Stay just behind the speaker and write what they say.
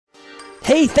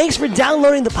Hey, thanks for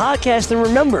downloading the podcast. And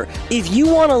remember, if you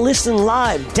want to listen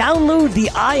live, download the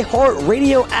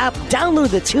iHeartRadio app,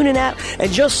 download the TuneIn app,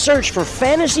 and just search for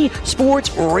Fantasy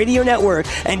Sports Radio Network,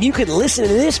 and you can listen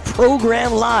to this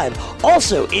program live.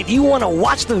 Also, if you want to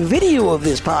watch the video of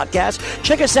this podcast,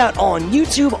 check us out on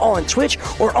YouTube, on Twitch,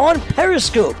 or on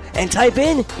Periscope, and type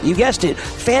in, you guessed it,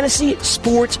 Fantasy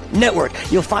Sports Network.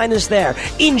 You'll find us there.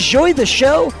 Enjoy the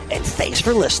show, and thanks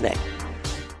for listening.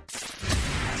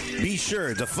 Be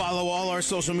sure to follow all our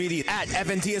social media at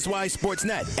FNTSY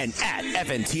Sportsnet and at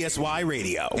FNTSY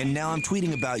Radio. And now I'm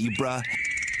tweeting about you, bruh.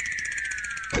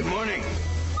 Good morning.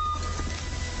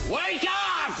 Wake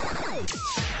up!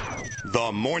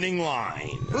 The Morning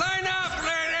Line. Line up,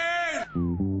 ladies!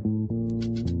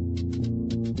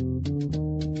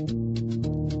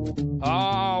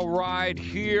 All right,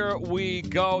 here we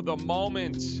go. The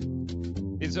moment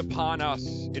is upon us.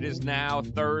 It is now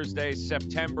Thursday,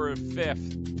 September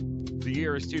 5th. The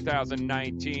year is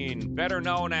 2019, better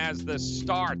known as the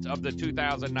start of the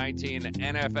 2019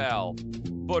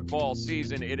 NFL football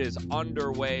season. It is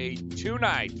underway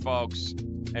tonight, folks,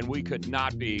 and we could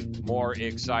not be more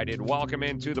excited. Welcome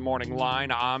into the Morning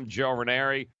Line. I'm Joe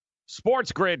Ranieri,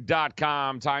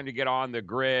 sportsgrid.com. Time to get on the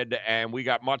grid, and we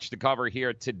got much to cover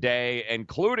here today,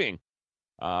 including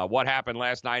what happened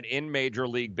last night in Major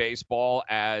League Baseball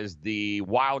as the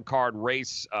wild card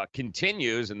race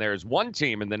continues. And there's one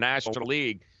team in the National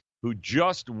League who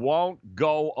just won't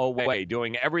go away,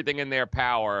 doing everything in their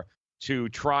power to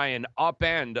try and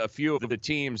upend a few of the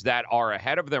teams that are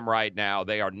ahead of them right now.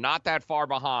 They are not that far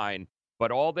behind, but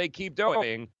all they keep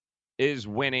doing is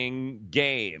winning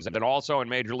games. And then also in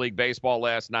Major League Baseball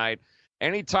last night,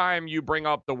 anytime you bring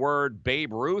up the word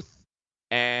Babe Ruth,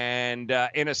 and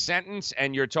in a sentence,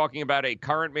 and you're talking about a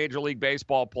current Major League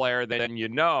Baseball player, then you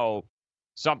know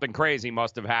something crazy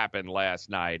must have happened last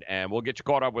night. And we'll get you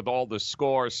caught up with all the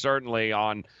scores, certainly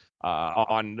on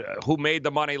who made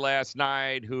the money last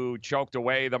night, who choked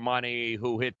away the money,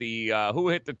 who hit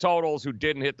the totals, who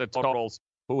didn't hit the totals,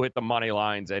 who hit the money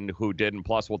lines, and who didn't.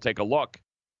 Plus, we'll take a look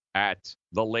at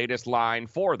the latest line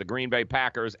for the Green Bay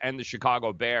Packers and the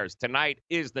Chicago Bears. Tonight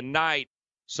is the night.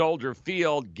 Soldier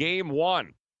Field, game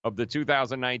one of the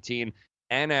 2019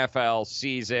 NFL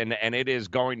season, and it is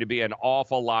going to be an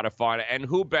awful lot of fun. And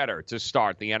who better to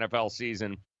start the NFL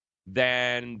season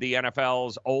than the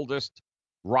NFL's oldest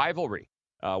rivalry?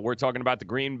 We're talking about the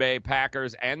Green Bay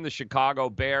Packers and the Chicago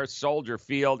Bears. Soldier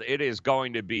Field, it is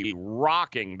going to be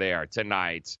rocking there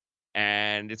tonight,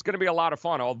 and it's going to be a lot of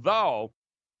fun, although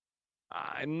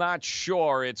I'm not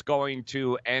sure it's going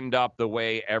to end up the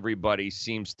way everybody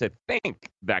seems to think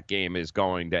that game is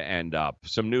going to end up.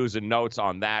 Some news and notes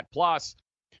on that. Plus,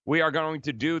 we are going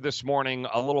to do this morning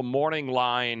a little morning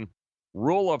line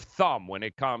rule of thumb when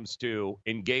it comes to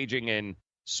engaging in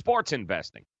sports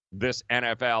investing this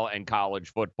NFL and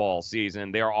college football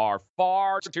season. There are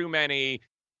far too many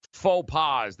faux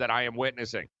pas that I am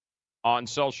witnessing on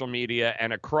social media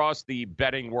and across the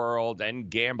betting world and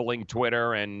gambling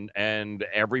Twitter and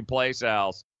every place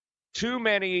else. Too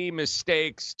many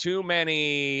mistakes, too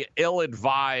many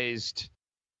ill-advised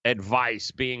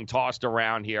advice being tossed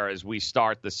around here as we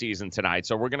start the season tonight.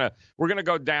 So we're gonna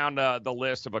go down the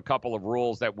list of a couple of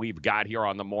rules that we've got here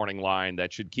on the morning line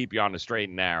that should keep you on the straight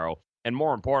and narrow, and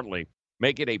more importantly,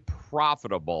 make it a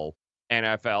profitable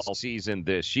NFL season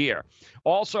this year.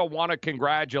 Also want to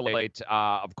congratulate,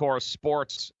 of course,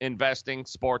 sports investing,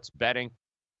 sports betting,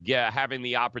 having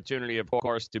the opportunity, of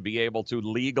course, to be able to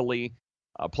legally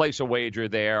place a wager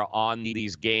there on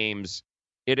these games.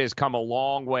 It has come a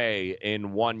long way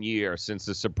in 1 year since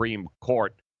the Supreme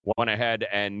Court went ahead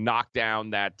and knocked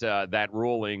down that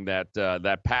ruling, that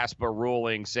PASPA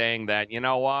ruling, saying that, you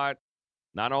know what,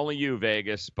 not only you,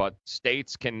 Vegas, but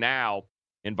states can now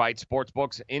invite sports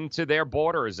books into their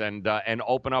borders and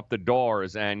open up the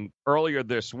doors. And earlier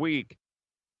this week,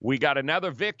 we got another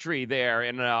victory there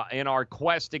in our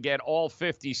quest to get all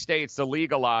 50 states to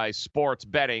legalize sports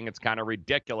betting. It's kind of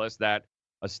ridiculous that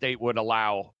a state would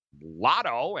allow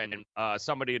lotto and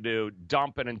somebody to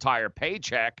dump an entire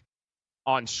paycheck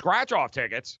on scratch-off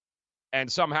tickets, and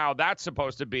somehow that's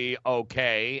supposed to be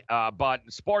okay. But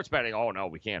sports betting, oh, no,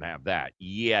 we can't have that.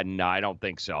 Yeah, no, I don't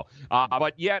think so.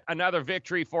 But yet another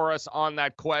victory for us on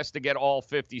that quest to get all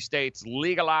 50 states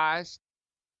legalized.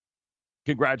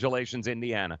 Congratulations,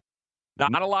 Indiana.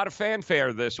 Not a lot of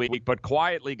fanfare this week, but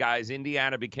quietly, guys,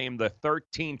 Indiana became the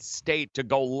 13th state to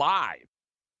go live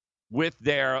with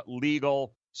their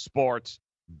legal sports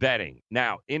betting.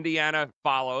 Now, Indiana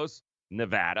follows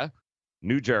Nevada,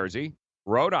 New Jersey,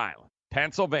 Rhode Island,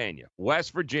 Pennsylvania,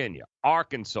 West Virginia,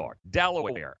 Arkansas,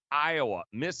 Delaware, Iowa,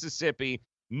 Mississippi,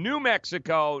 New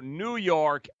Mexico, New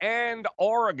York, and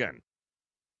Oregon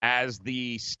as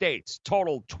the states.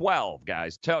 Total 12,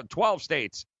 guys. 12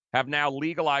 states have now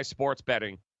legalized sports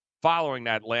betting following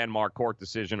that landmark court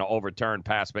decision to overturn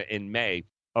PASPA in May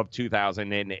of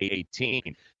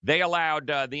 2018. They allowed,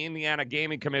 the Indiana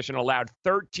Gaming Commission allowed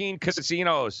 13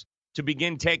 casinos to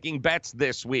begin taking bets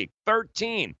this week.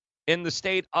 13 in the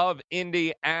state of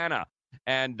Indiana.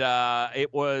 And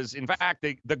it was, in fact,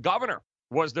 the governor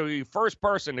was the first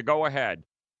person to go ahead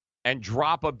and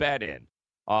drop a bet in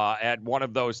at one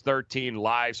of those 13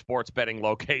 live sports betting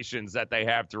locations that they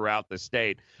have throughout the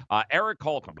state.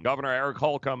 Governor Eric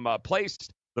Holcomb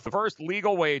placed the first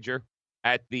legal wager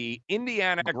at the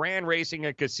Indiana Grand Racing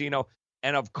and Casino.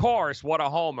 And, of course, what a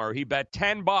homer. He bet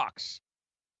 $10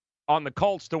 on the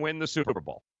Colts to win the Super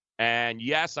Bowl. And,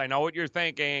 yes, I know what you're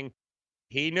thinking.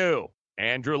 He knew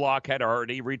Andrew Luck had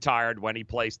already retired when he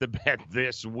placed the bet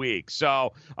this week.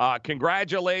 So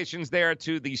congratulations there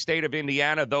to the state of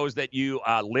Indiana, those that you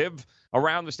live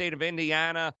around the state of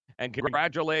Indiana, and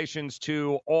congratulations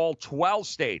to all 12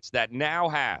 states that now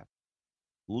have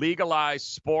legalized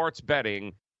sports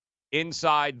betting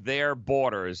inside their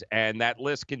borders. And that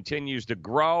list continues to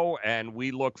grow, and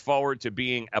we look forward to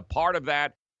being a part of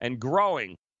that and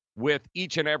growing with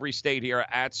each and every state here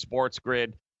at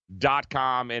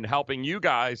SportsGrid.com and helping you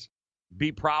guys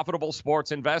be profitable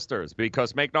sports investors,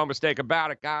 because make no mistake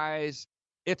about it, guys,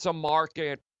 it's a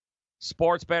market.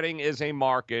 Sports betting is a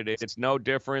market. It's no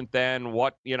different than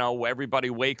what, everybody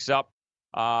wakes up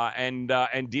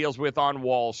and deals with on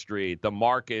Wall Street. The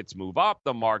markets move up,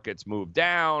 the markets move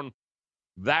down.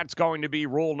 That's going to be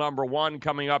rule number one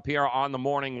coming up here on the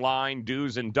morning line,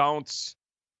 do's and don'ts.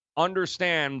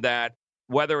 Understand that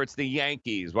whether it's the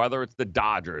Yankees, whether it's the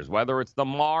Dodgers, whether it's the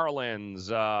Marlins,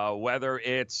 whether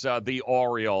it's the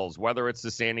Orioles, whether it's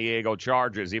the San Diego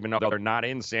Chargers, even though they're not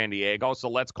in San Diego, so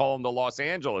let's call them the Los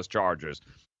Angeles Chargers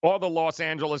or the Los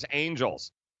Angeles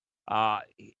Angels.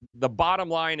 The bottom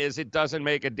line is it doesn't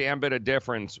make a damn bit of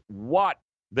difference what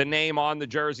the name on the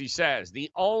jersey says. The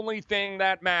only thing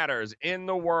that matters in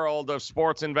the world of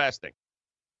sports investing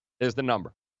is the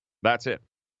number. That's it.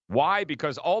 Why?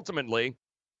 Because ultimately,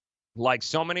 like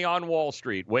so many on Wall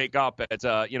Street, wake up at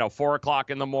 4 o'clock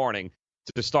in the morning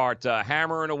to start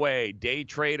hammering away, day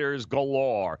traders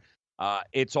galore.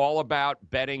 It's all about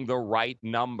betting the right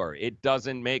number. It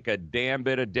doesn't make a damn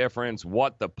bit of difference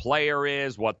what the player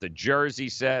is, what the jersey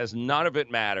says. None of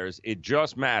it matters. It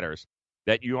just matters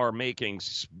that you are making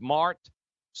smart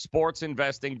sports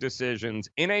investing decisions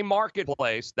in a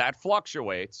marketplace that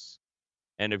fluctuates.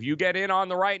 And if you get in on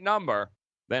the right number,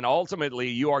 then ultimately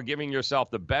you are giving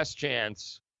yourself the best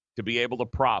chance to be able to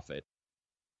profit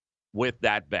with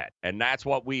that bet. And that's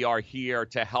what we are here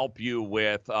to help you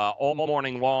with all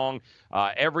morning long,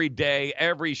 every day,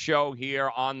 every show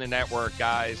here on the network,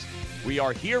 guys. We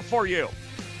are here for you.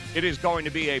 It is going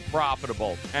to be a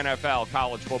profitable NFL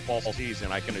college football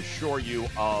season. I can assure you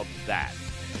of that.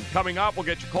 And coming up, we'll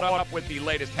get you caught up with the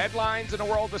latest headlines in the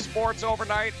world of sports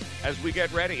overnight as we get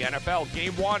ready. NFL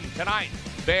Game 1 tonight.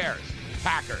 Bears,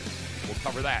 Packers. We'll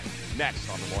cover that next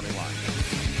on the Morning Line.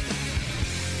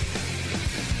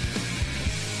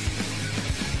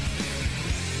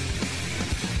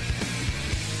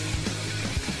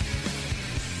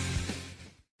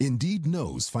 Indeed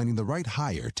knows finding the right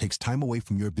hire takes time away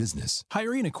from your business.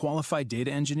 Hiring a qualified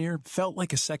data engineer felt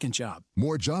like a second job.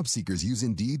 More job seekers use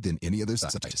Indeed than any other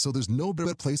site, so there's no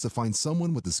better place to find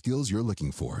someone with the skills you're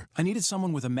looking for. I needed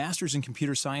someone with a master's in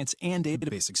computer science and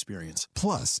database experience.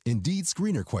 Plus, Indeed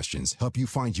screener questions help you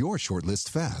find your shortlist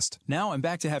fast. Now I'm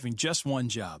back to having just one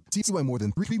job. See why more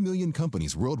than 3 million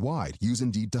companies worldwide use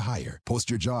Indeed to hire.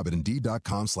 Post your job at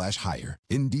Indeed.com/hire.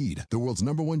 Indeed, the world's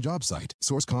 #1 job site.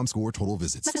 Source.com score total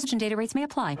visits. Message and data rates may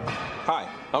apply. Hi,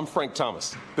 I'm Frank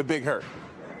Thomas, the Big Hurt.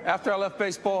 After I left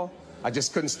baseball, I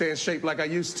just couldn't stay in shape like I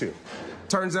used to.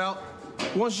 Turns out,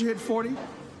 once you hit 40,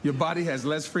 your body has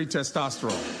less free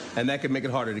testosterone, and that can make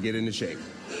it harder to get into shape.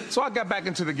 So I got back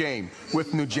into the game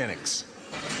with Nugenics.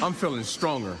 I'm feeling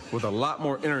stronger with a lot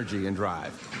more energy and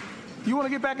drive. You want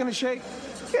to get back into shape?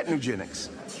 Get Nugenics.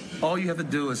 All you have to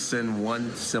do is send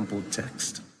one simple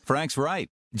text. Frank's right.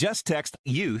 Just text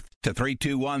YOUTH to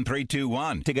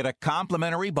 321321 to get a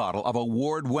complimentary bottle of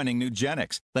award-winning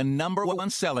Nugenics, the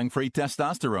 #1 selling free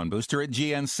testosterone booster at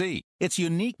GNC. Its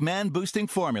unique man-boosting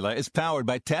formula is powered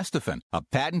by Testofen, a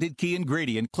patented key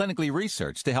ingredient clinically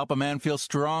researched to help a man feel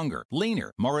stronger,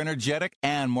 leaner, more energetic,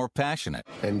 and more passionate.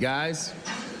 And guys,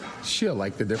 she'll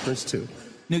like the difference too.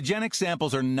 Nugenic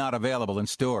samples are not available in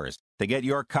stores. To get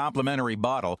your complimentary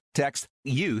bottle, text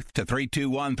YOUTH to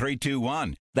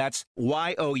 321321. That's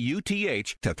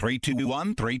YOUTH to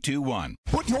 321321.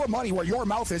 Put your money where your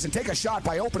mouth is and take a shot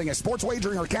by opening a sports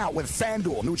wagering account with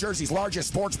FanDuel, New Jersey's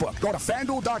largest sportsbook. Go to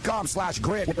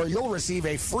FanDuel.com/grid where you'll receive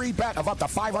a free bet of up to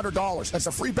 $500. That's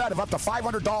a free bet of up to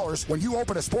 $500 when you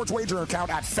open a sports wagering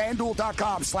account at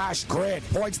FanDuel.com/grid.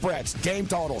 Point spreads, game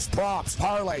totals, props,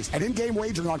 parlays, and in-game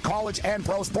wagering on college and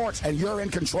pro sports, and you're in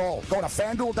control. Go to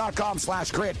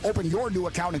FanDuel.com/grid. Open your new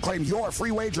account and claim your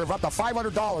free wager of up to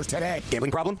 $500 today.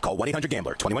 Gambling problem? Call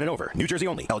 1-800-GAMBLER. 21 and over. New Jersey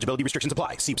only. Eligibility restrictions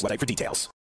apply. See website for details.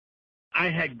 I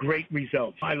had great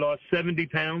results. I lost 70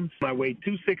 pounds. I weighed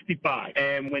 265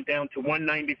 and went down to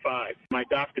 195. My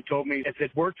doctor told me, if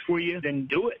it works for you, then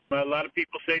do it. A lot of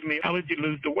people say to me, how did you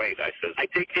lose the weight? I said, I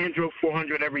take Andro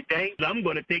 400 every day. I'm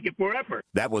going to take it forever.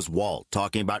 That was Walt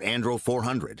talking about Andro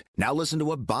 400. Now listen to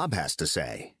what Bob has to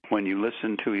say. When you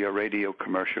listen to your radio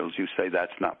commercials, you say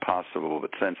that's not possible, but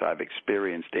since I've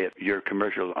experienced it, your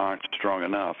commercials aren't strong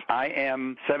enough. I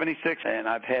am 76, and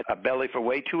I've had a belly for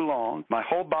way too long. My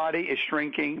whole body is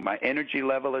shrinking. My energy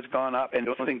level has gone up, and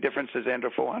the only difference is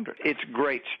Andro 400. It's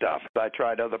great stuff. I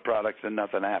tried other products, and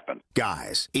nothing happened.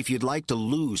 Guys, if you'd like to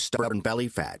lose stubborn belly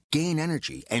fat, gain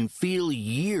energy, and feel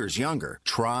years younger,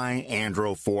 try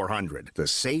Andro 400, the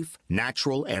safe,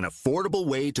 natural, and affordable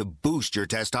way to boost your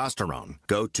testosterone.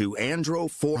 Go to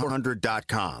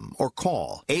andro400.com or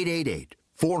call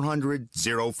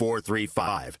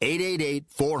 888-400-0435.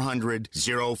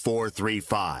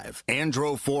 888-400-0435.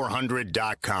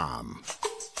 andro400.com.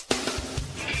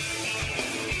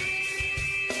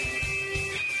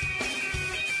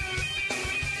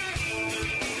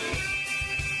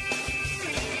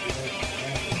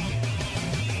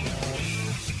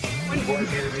 You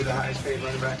want me to be the highest paid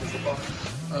running back in football?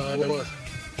 No.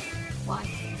 Why?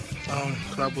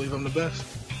 Because I believe I'm the best.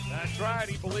 That's right.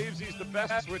 He believes he's the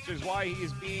best, which is why he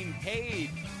is being paid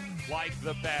like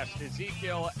the best.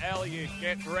 Ezekiel Elliott,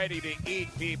 get ready to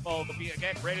eat, people.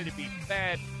 Get ready to be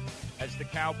fed as the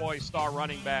Cowboys star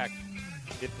running back.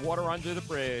 It's water under the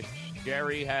bridge.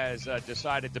 Gary has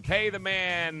decided to pay the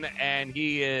man, and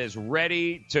he is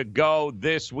ready to go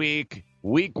this week.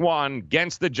 Week 1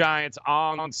 against the Giants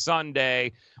on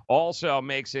Sunday. Also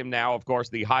makes him now, of course,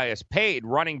 the highest paid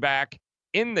running back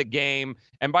in the game.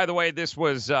 And by the way, this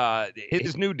was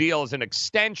his new deal is an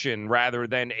extension rather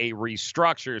than a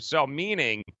restructure. So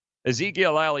meaning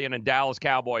Ezekiel Elliott and Dallas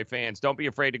Cowboy fans, don't be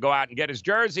afraid to go out and get his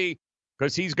jersey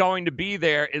because he's going to be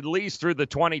there at least through the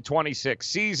 2026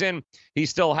 season. He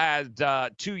still has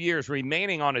 2 years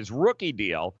remaining on his rookie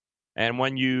deal. And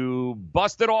when you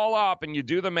bust it all up and you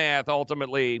do the math,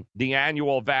 ultimately the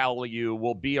annual value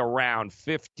will be around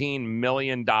 $15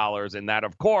 million. And that,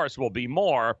 of course, will be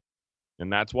more.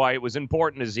 And that's why it was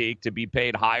important to Zeke to be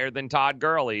paid higher than Todd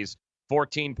Gurley's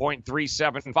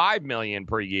 $14.375 million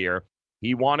per year.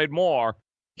 He wanted more.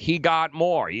 He got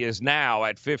more. He is now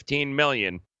at $15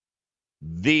 million,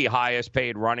 the highest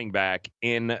paid running back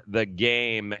in the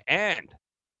game. And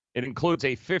it includes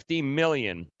a $50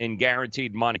 million in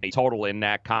guaranteed money total in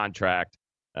that contract,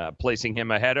 placing him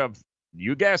ahead of,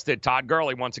 you guessed it, Todd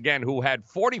Gurley, once again, who had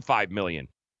 $45 million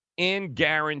in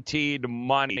guaranteed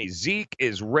money. Zeke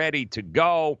is ready to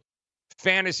go.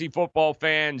 Fantasy football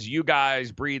fans, you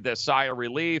guys breathe a sigh of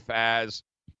relief as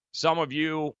some of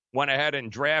you went ahead and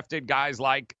drafted guys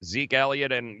like Zeke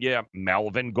Elliott and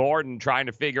Melvin Gordon, trying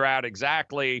to figure out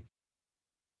exactly.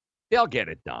 They'll get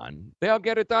it done. They'll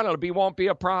get it done. Won't be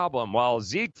a problem. Well,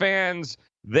 Zeke fans,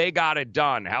 they got it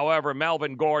done. However,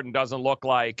 Melvin Gordon doesn't look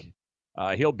like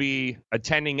he'll be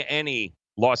attending any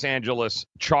Los Angeles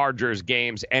Chargers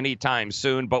games anytime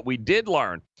soon. But we did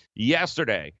learn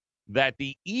yesterday that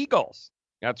the Eagles,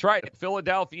 that's right,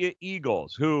 Philadelphia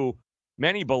Eagles, who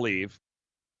many believe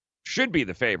should be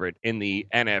the favorite in the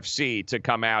NFC to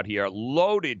come out here,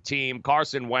 loaded team.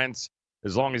 Carson Wentz,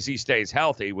 as long as he stays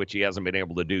healthy, which he hasn't been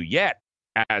able to do yet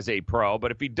as a pro.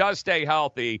 But if he does stay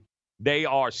healthy, they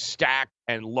are stacked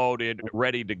and loaded,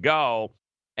 ready to go.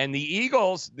 And the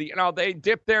Eagles, they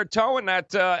dipped their toe in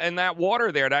that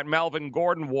water there, that Melvin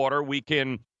Gordon water. We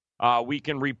can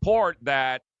report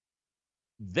that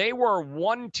they were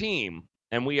one team,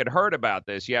 and we had heard about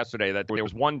this yesterday, that there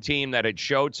was one team that had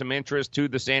showed some interest to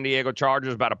the San Diego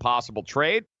Chargers about a possible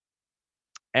trade.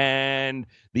 And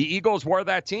the Eagles were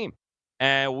that team.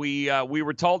 And we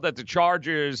were told that the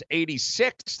Chargers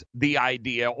 86'd the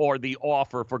idea or the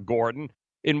offer for Gordon,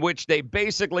 in which they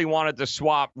basically wanted to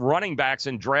swap running backs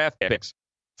and draft picks.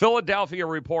 Philadelphia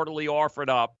reportedly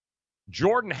offered up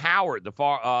Jordan Howard,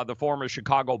 the former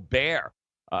Chicago Bear,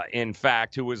 in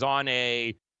fact, who was on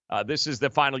this is the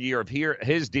final year of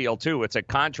his deal, too. It's a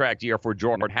contract year for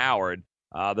Jordan Howard.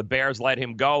 The Bears let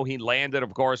him go. He landed,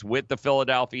 of course, with the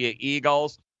Philadelphia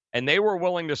Eagles, and they were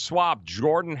willing to swap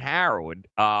Jordan Howard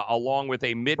along with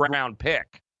a mid-round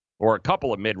pick, or a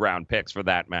couple of mid-round picks for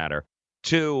that matter,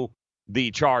 to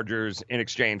the Chargers in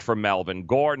exchange for Melvin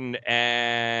Gordon.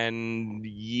 And,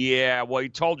 yeah, well, he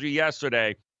told you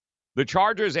yesterday, the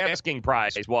Chargers' asking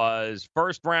price was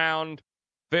first round,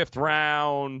 fifth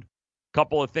round,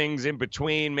 couple of things in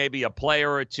between, maybe a player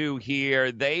or two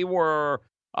here. They were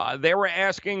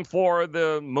asking for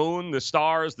the moon, the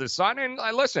stars, the sun. And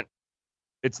listen,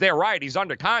 it's their right. He's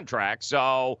under contract,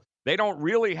 so they don't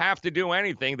really have to do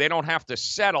anything. They don't have to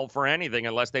settle for anything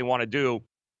unless they want to do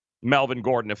Melvin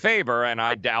Gordon a favor, and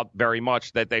I doubt very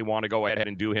much that they want to go ahead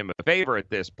and do him a favor at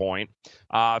this point.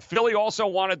 Philly also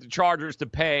wanted the Chargers to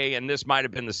pay, and this might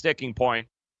have been the sticking point,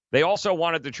 they also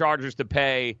wanted the Chargers to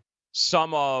pay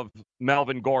some of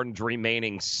Melvin Gordon's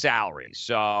remaining salary.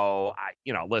 So,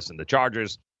 listen, the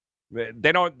Chargers,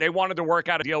 they wanted to work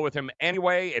out a deal with him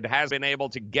anyway. It has been able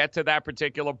to get to that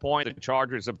particular point. The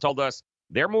Chargers have told us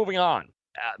they're moving on.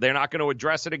 They're not going to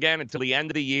address it again until the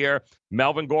end of the year.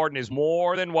 Melvin Gordon is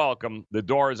more than welcome. The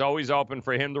door is always open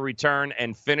for him to return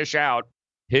and finish out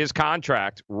his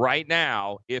contract right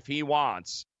now if he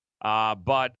wants.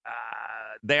 But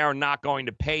they are not going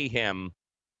to pay him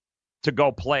to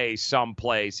go play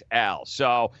someplace else.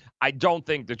 So I don't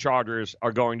think the Chargers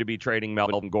are going to be trading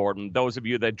Melvin Gordon. Those of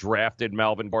you that drafted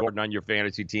Melvin Gordon on your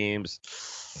fantasy teams,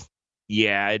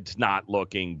 yeah, it's not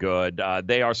looking good.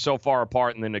 They are so far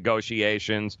apart in the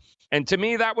negotiations. And to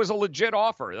me, that was a legit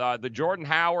offer. The Jordan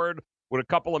Howard with a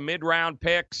couple of mid-round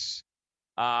picks.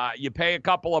 You pay a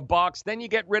couple of bucks, then you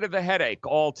get rid of the headache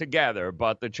altogether.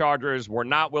 But the Chargers were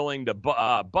not willing to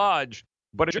budge.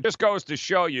 But it just goes to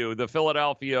show you the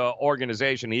Philadelphia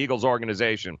organization, the Eagles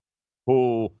organization,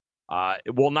 who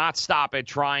will not stop at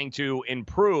trying to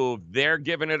improve. They're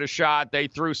giving it a shot. They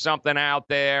threw something out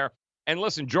there. And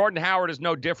listen, Jordan Howard is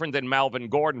no different than Melvin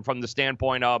Gordon from the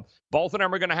standpoint of both of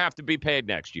them are going to have to be paid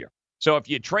next year. So if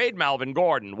you trade Melvin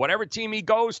Gordon, whatever team he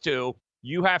goes to,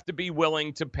 you have to be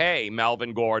willing to pay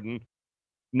Melvin Gordon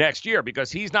next year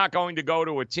because he's not going to go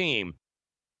to a team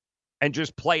and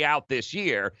just play out this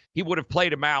year. He would have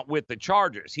played him out with the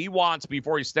Chargers. He wants,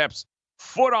 before he steps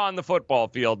foot on the football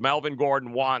field, Melvin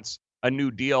Gordon wants a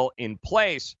new deal in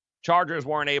place. Chargers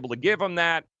weren't able to give him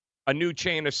that. A new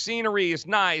change of scenery is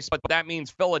nice, but that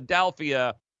means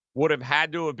Philadelphia would have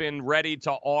had to have been ready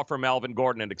to offer Melvin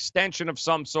Gordon an extension of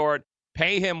some sort,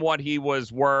 pay him what he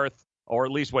was worth, or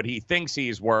at least what he thinks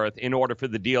he's worth, in order for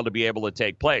the deal to be able to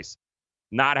take place.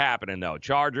 Not happening, though.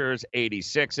 Chargers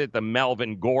 86 it. The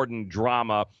Melvin Gordon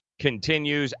drama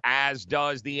continues, as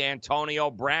does the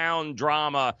Antonio Brown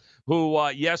drama, who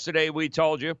yesterday we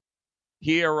told you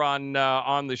here on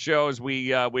the shows,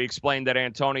 we explained that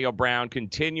Antonio Brown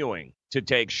continuing to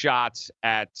take shots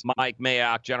at Mike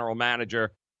Mayock, general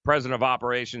manager, president of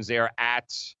operations there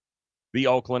at the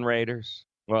Oakland Raiders.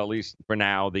 Well, at least for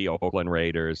now, the Oakland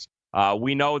Raiders.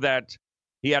 We know that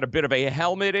he had a bit of a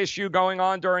helmet issue going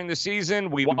on during the season.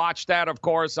 We watched that, of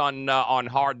course, on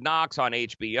Hard Knocks on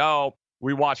HBO.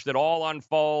 We watched it all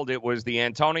unfold. It was the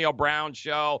Antonio Brown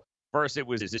show. First, it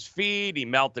was his feet. He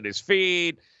melted his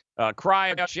feet.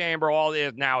 Cryo chamber, all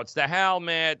this. Now it's the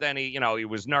helmet. Then he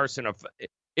was nursing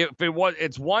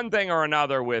it's one thing or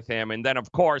another with him. And then,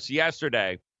 of course,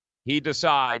 yesterday he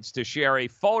decides to share a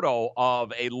photo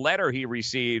of a letter he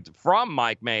received from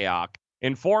Mike Mayock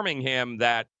informing him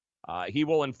that he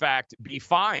will, in fact, be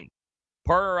fined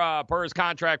per his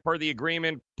contract, per the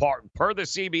agreement, per the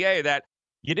CBA, that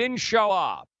you didn't show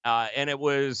up. And it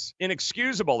was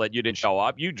inexcusable that you didn't show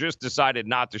up. You just decided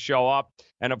not to show up.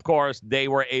 And, of course, they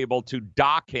were able to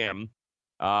dock him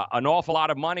an awful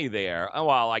lot of money there.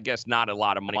 Well, I guess not a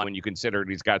lot of money when you consider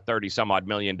he's got $30-some-odd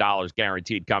million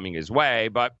guaranteed coming his way.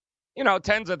 But,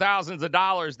 tens of thousands of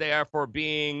dollars there for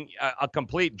being a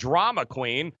complete drama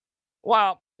queen.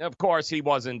 Well, of course, he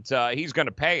wasn't. He's going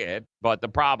to pay it. But the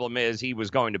problem is he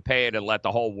was going to pay it and let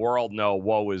the whole world know,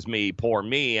 woe is me, poor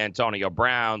me, Antonio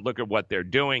Brown. Look at what they're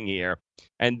doing here.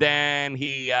 And then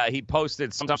he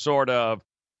posted some sort of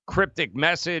cryptic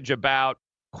message about,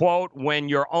 quote, when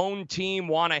your own team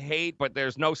want to hate, but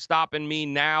there's no stopping me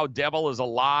now. Devil is a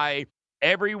lie.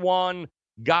 Everyone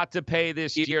got to pay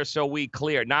this year, so we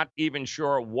clear. Not even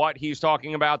sure what he's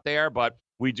talking about there, but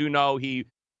we do know he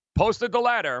posted the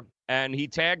letter. And he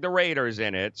tagged the Raiders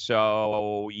in it.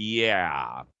 So,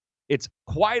 yeah, it's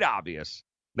quite obvious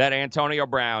that Antonio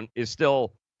Brown is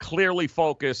still clearly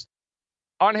focused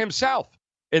on himself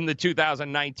in the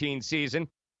 2019 season.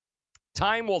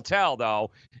 Time will tell,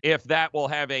 though, if that will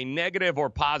have a negative or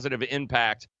positive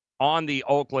impact on the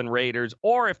Oakland Raiders,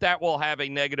 or if that will have a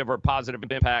negative or positive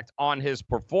impact on his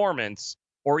performance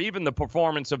or even the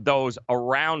performance of those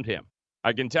around him.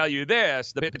 I can tell you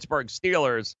this, the Pittsburgh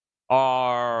Steelers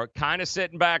are kind of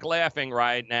sitting back laughing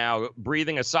right now,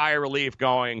 breathing a sigh of relief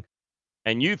going,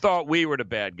 and you thought we were the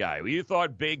bad guy. You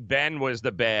thought Big Ben was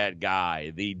the bad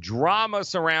guy. The drama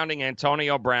surrounding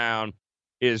Antonio Brown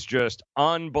is just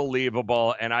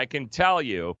unbelievable, and I can tell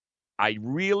you, I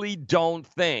really don't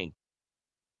think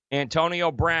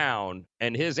Antonio Brown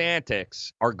and his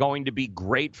antics are going to be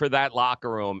great for that locker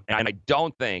room, and I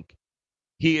don't think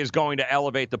he is going to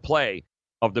elevate the play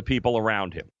of the people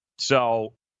around him.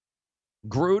 So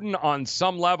Gruden on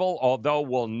some level, although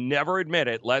we'll never admit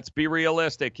it, let's be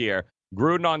realistic here,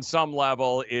 Gruden on some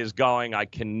level is going, I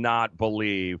cannot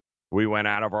believe we went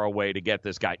out of our way to get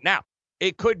this guy. Now,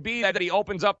 it could be that he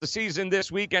opens up the season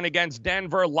this weekend against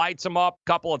Denver, lights him up,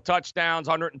 couple of touchdowns,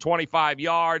 125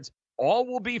 yards. All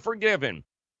will be forgiven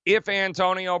if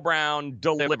Antonio Brown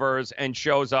delivers and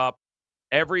shows up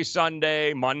every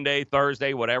Sunday, Monday,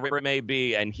 Thursday, whatever it may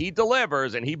be, and he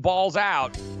delivers and he balls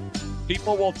out.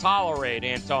 People will tolerate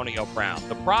Antonio Brown.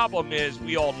 The problem is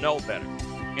we all know better.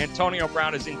 Antonio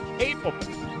Brown is incapable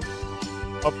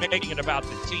of making it about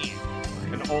the team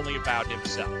and only about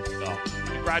himself. So,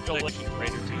 congratulations,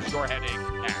 Raiders. He's sure heading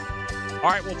now. All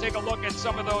right, we'll take a look at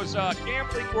some of those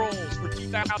gambling rules for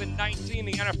 2019,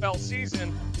 the NFL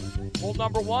season. Rule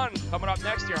number 1 coming up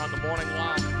next year on the Morning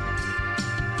Line.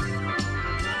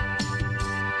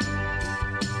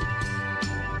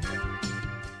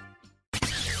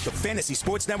 The Fantasy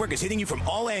Sports Network is hitting you from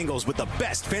all angles with the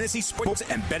best fantasy sports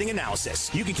and betting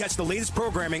analysis. You can catch the latest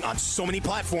programming on so many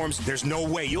platforms, there's no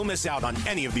way you'll miss out on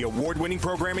any of the award-winning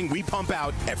programming we pump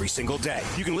out every single day.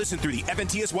 You can listen through the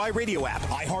FNTSY radio app,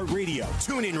 iHeartRadio,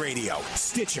 TuneIn Radio,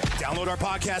 Stitcher. Download our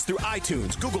podcast through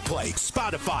iTunes, Google Play,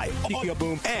 Spotify, Audio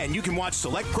Boom, and you can watch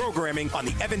select programming on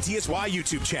the FNTSY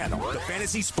YouTube channel. The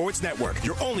Fantasy Sports Network,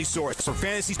 your only source for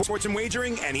fantasy sports and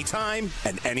wagering anytime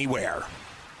and anywhere.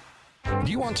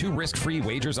 Do you want 2 risk-free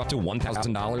wagers up to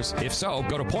 $1,000? If so,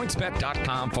 go to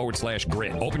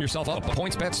pointsbet.com/grid. Open yourself up a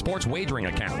PointsBet sports wagering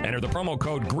account. Enter the promo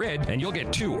code GRID, and you'll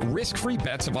get 2 risk-free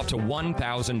bets of up to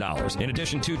 $1,000. In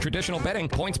addition to traditional betting,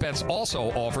 PointsBet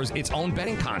also offers its own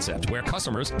betting concept, where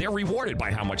customers, they're rewarded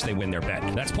by how much they win their bet.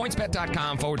 That's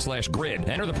pointsbet.com/grid.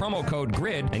 Enter the promo code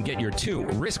GRID and get your 2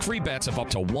 risk-free bets of up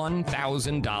to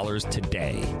 $1,000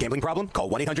 today. Gambling problem? Call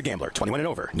 1-800-GAMBLER. 21 and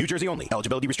over. New Jersey only.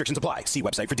 Eligibility restrictions apply. See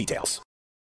website for details.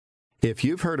 If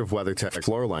you've heard of WeatherTech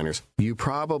floor liners, you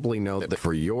probably know that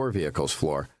for your vehicle's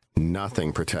floor,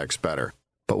 nothing protects better.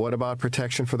 But what about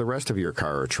protection for the rest of your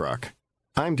car or truck?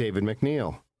 I'm David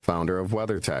McNeil, founder of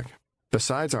WeatherTech.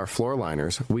 Besides our floor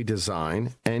liners, we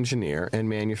design, engineer, and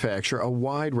manufacture a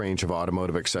wide range of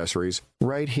automotive accessories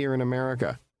right here in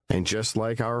America. And just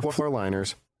like our floor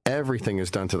liners, everything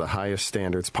is done to the highest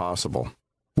standards possible.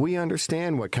 We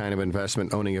understand what kind of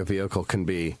investment owning a vehicle can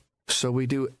be, so we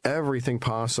do everything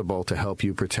possible to help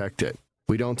you protect it.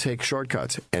 We don't take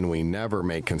shortcuts, and we never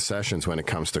make concessions when it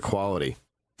comes to quality.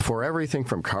 For everything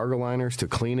from cargo liners to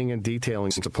cleaning and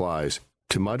detailing supplies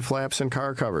to mud flaps and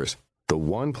car covers, the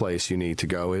one place you need to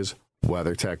go is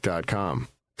WeatherTech.com.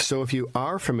 So if you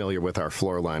are familiar with our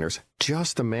floor liners,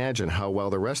 just imagine how well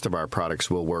the rest of our products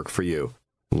will work for you.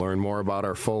 Learn more about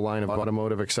our full line of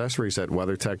automotive accessories at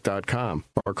WeatherTech.com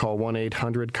or call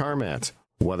 1-800-CarMats.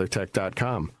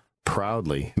 WeatherTech.com.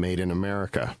 Proudly made in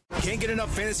America. Can't get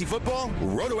enough fantasy football?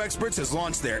 Roto Experts has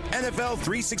launched their NFL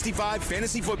 365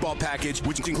 fantasy football package,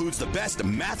 which includes the best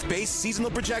math-based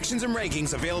seasonal projections and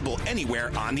rankings available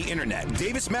anywhere on the internet.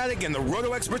 Davis Maddock and the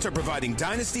Roto Experts are providing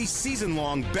dynasty,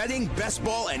 season-long betting, best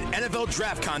ball, and NFL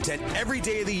draft content every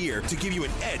day of the year to give you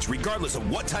an edge regardless of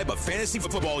what type of fantasy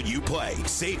football you play.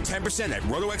 Save 10% at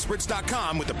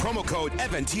rotoexperts.com with the promo code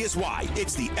FNTSY.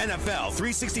 It's the NFL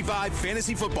 365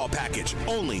 fantasy football package,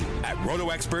 only at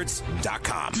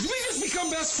rotoexperts.com. Did we just become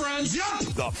best friends? Yup!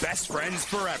 The best friends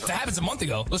forever. That happens a month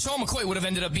ago. LaShawn McCoy would have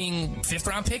ended up being 5th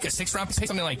round pick, a 6th round pick,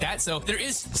 something like that. So there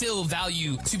is still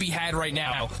value to be had right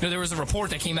now. You know, there was a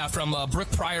report that came out from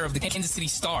Brooke Pryor of the Kansas City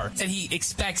Star that he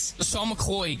expects LaShawn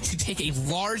McCoy to take a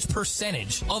large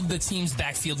percentage of the team's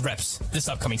backfield reps this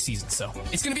upcoming season. So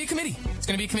it's going to be a committee. It's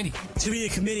going to be a committee. To be a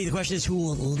committee, the question is who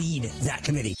will lead that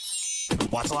committee.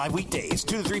 Watch live weekdays,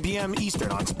 2 to 3 p.m.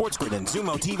 Eastern on Sports Grid and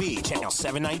Zumo TV, channel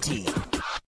 719.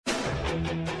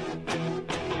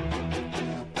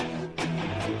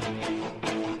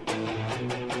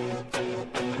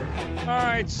 All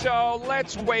right, so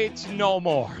let's wait no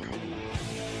more.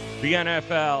 The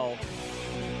NFL,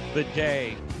 the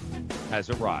day has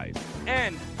arrived.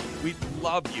 And We'd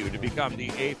love you to become the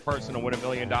 8th person to win $1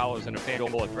 million in a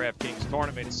FanDuel at DraftKings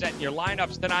tournament. Setting your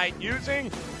lineups tonight using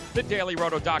the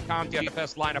DailyRoto.com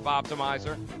DFS lineup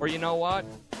optimizer. Or you know what?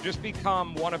 Just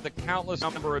become one of the countless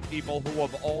number of people who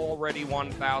have already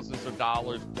won thousands of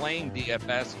dollars playing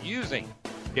DFS using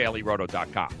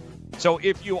DailyRoto.com. So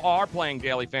if you are playing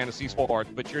daily fantasy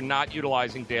sports, but you're not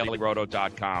utilizing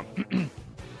DailyRoto.com,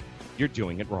 you're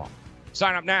doing it wrong.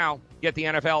 Sign up now. Get the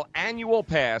NFL annual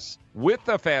pass with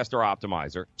the faster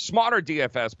optimizer, smarter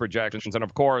DFS projections, and,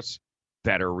 of course,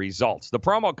 better results. The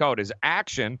promo code is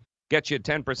ACTION. Gets you a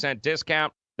 10%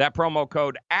 discount. That promo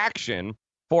code ACTION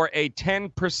for a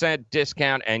 10%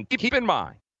 discount. And keep in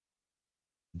mind,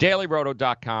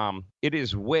 DailyRoto.com, it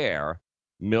is where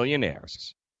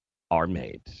millionaires are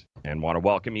made. And want to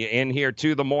welcome you in here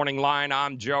to the Morning Line.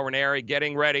 I'm Joe Ranieri,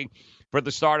 getting ready for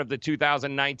the start of the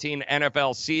 2019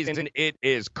 NFL season. It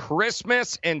is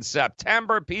Christmas in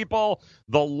September, people.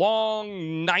 The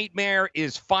long nightmare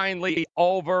is finally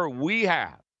over. We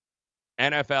have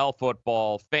NFL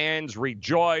football. Fans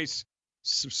rejoice.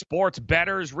 Sports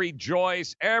bettors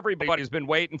rejoice. Everybody's been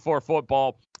waiting for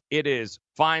football. It is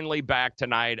finally back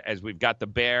tonight as we've got the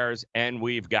Bears and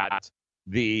we've got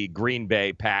the Green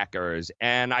Bay Packers.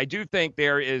 And I do think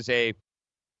there is a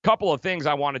couple of things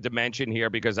I wanted to mention here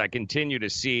because I continue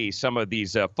to see some of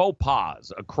these faux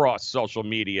pas across social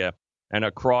media and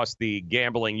across the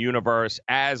gambling universe.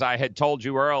 As I had told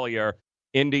you earlier,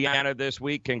 Indiana this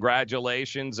week,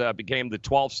 congratulations, became the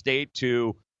 12th state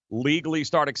to legally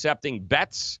start accepting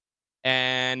bets,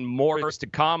 and more is to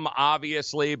come,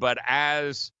 obviously. But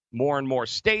as more and more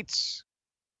states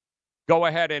go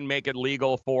ahead and make it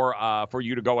legal for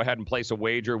you to go ahead and place a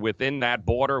wager within that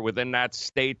border, within that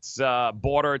state's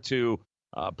border, to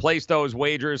place those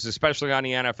wagers, especially on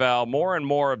the NFL. More and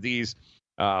more of these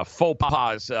faux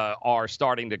pas are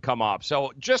starting to come up.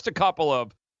 So just a couple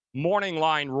of morning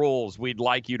line rules we'd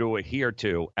like you to adhere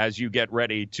to as you get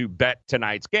ready to bet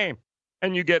tonight's game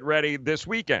and you get ready this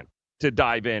weekend to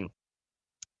dive in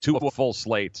to a full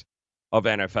slate of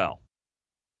NFL.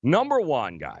 Number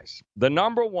one, guys, the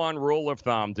number one rule of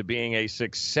thumb to being a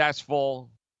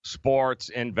successful sports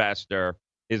investor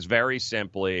is very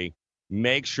simply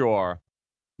make sure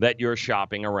that you're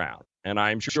shopping around. And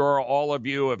I'm sure all of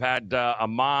you have had a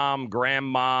mom,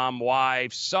 grandmom,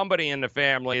 wife, somebody in the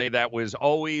family that was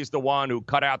always the one who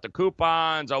cut out the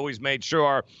coupons, always made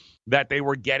sure that they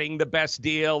were getting the best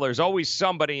deal. There's always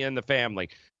somebody in the family.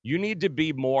 You need to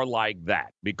be more like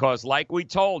that because, like we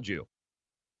told you,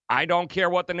 I don't care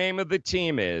what the name of the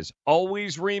team is.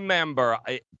 Always remember,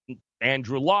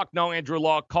 Andrew Luck,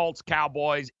 Colts,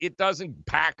 Cowboys. It doesn't,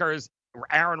 Packers,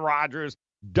 Aaron Rodgers,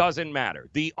 doesn't matter.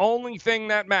 The only thing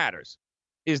that matters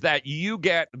is that you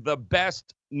get the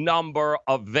best number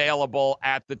available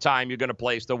at the time you're going to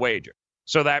place the wager.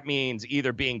 So that means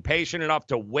either being patient enough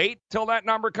to wait till that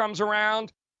number comes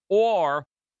around or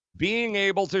being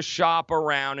able to shop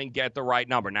around and get the right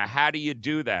number. Now, how do you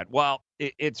do that? Well,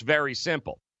 it's very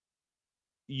simple.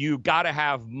 You got to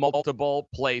have multiple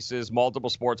places, multiple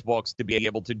sports books to be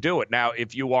able to do it. Now,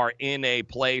 if you are in a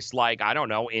place like, I don't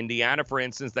know, Indiana, for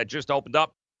instance, that just opened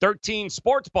up 13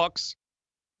 sports books,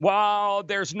 well,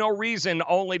 there's no reason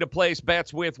only to place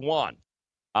bets with one.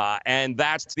 And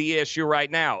that's the issue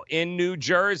right now. In New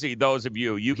Jersey, those of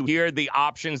you hear the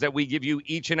options that we give you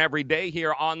each and every day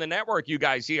here on the network. You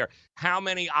guys hear how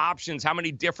many options, how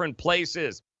many different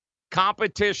places.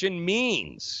 Competition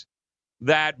means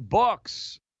that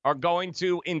books are going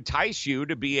to entice you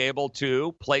to be able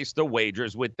to place the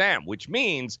wagers with them, which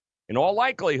means, in all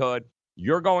likelihood,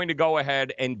 you're going to go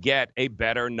ahead and get a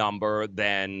better number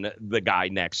than the guy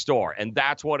next door. And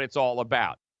that's what it's all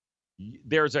about.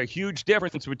 There's a huge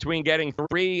difference between getting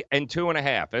 3 and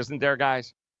 2.5, isn't there,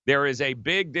 guys? There is a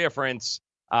big difference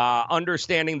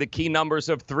understanding the key numbers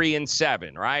of 3 and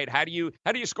 7, right? How do you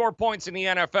score points in the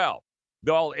NFL?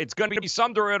 Well, it's going to be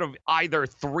some derivative of either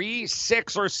 3,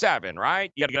 6, or 7,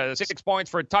 right? You get 6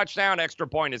 points for a touchdown, extra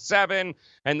point is 7.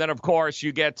 And then, of course,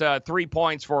 you get 3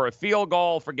 points for a field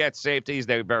goal. Forget safeties.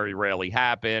 They very rarely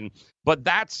happen. But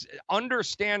that's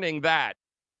understanding that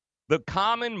the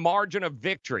common margin of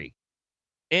victory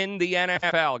in the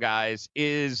NFL, guys,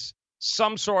 is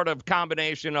some sort of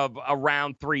combination of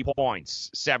around 3 points.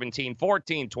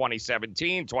 17-14,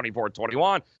 20-17,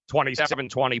 24-21,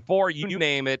 27-24, you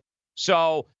name it.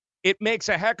 So it makes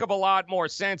a heck of a lot more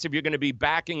sense if you're going to be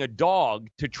backing a dog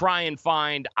to try and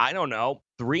find,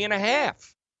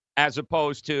 3.5, as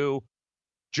opposed to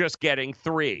just getting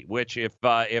 3, which if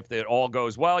it all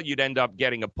goes well, you'd end up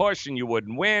getting a push and you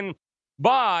wouldn't win.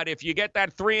 But if you get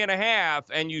that 3.5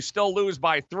 and you still lose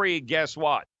by 3, guess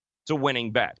what? It's a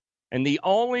winning bet. And the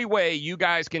only way you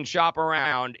guys can shop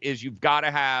around is you've got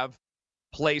to have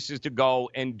places to go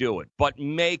and do it. But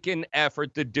make an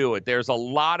effort to do it. There's a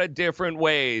lot of different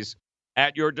ways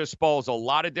at your disposal, a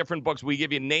lot of different books. We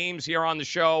give you names here on the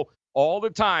show all the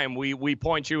time. We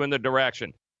point you in the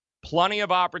direction. Plenty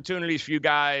of opportunities for you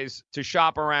guys to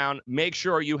shop around. Make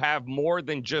sure you have more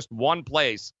than just one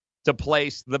place to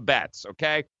place the bets,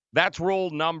 okay? That's rule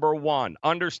number one.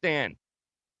 Understand,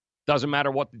 doesn't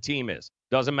matter what the team is.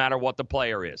 Doesn't matter what the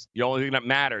player is. The only thing that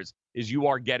matters is you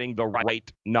are getting the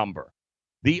right number.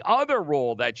 The other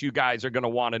rule that you guys are going to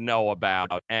want to know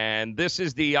about, and this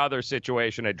is the other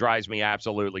situation that drives me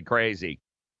absolutely crazy,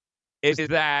 is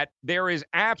that there is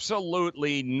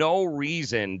absolutely no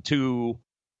reason to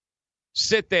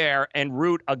sit there and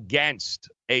root against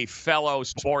a fellow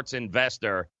sports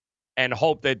investor and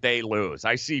hope that they lose.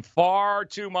 I see far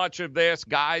too much of this.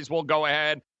 Guys will go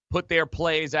ahead, put their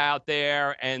plays out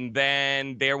there, and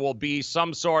then there will be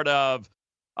some sort of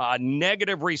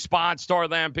negative response toward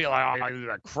them. People like, oh,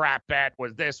 a crap bet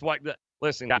was this. What?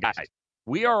 Listen, guys,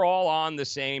 we are all on the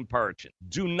same perch.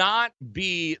 Do not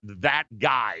be that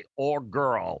guy or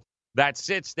girl that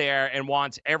sits there and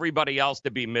wants everybody else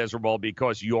to be miserable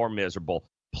because you're miserable.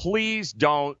 Please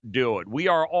don't do it. We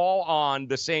are all on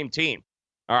the same team.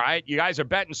 All right? You guys are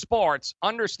betting sports.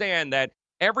 Understand that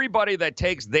everybody that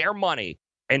takes their money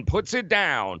and puts it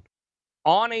down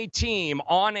on a team,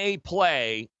 on a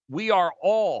play, we are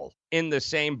all in the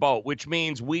same boat, which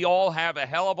means we all have a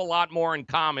hell of a lot more in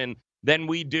common than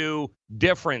we do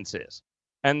differences.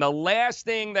 And the last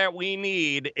thing that we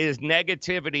need is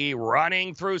negativity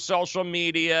running through social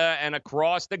media and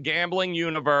across the gambling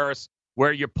universe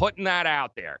where you're putting that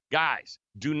out there. Guys,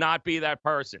 do not be that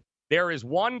person. There is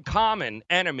one common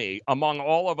enemy among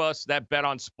all of us that bet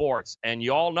on sports, and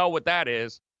you all know what that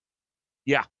is.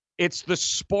 Yeah, it's the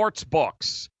sports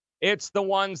books. It's the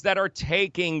ones that are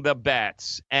taking the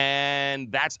bets.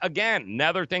 And that's, again,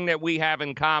 another thing that we have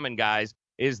in common, guys,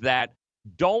 is that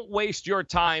don't waste your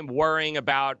time worrying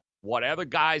about what other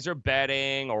guys are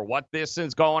betting or what this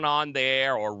is going on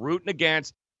there or rooting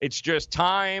against. It's just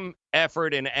time,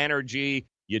 effort, and energy.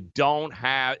 You don't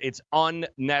have, it's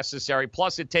unnecessary.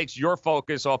 Plus, it takes your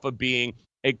focus off of being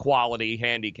a quality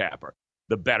handicapper.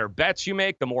 The better bets you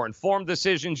make, the more informed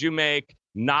decisions you make.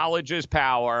 Knowledge is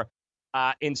power.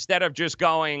 Instead of just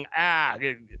going,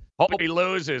 hope he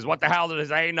loses. What the hell does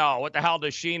they know? What the hell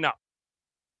does she know?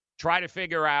 Try to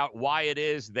figure out why it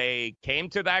is they came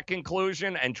to that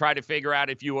conclusion and try to figure out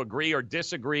if you agree or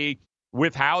disagree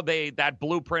with how that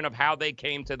blueprint of how they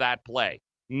came to that play.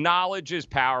 Knowledge is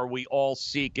power. We all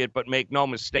seek it, but make no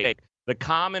mistake. The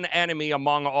common enemy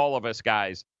among all of us,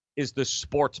 guys, is the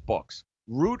sports books.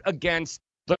 Root against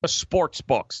the sports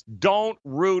books. Don't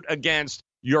root against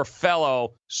your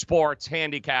fellow sports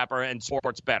handicapper and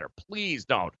sports bettor. Please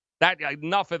don't.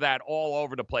 Enough of that all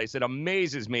over the place. It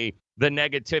amazes me the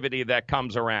negativity that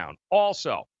comes around.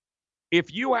 Also,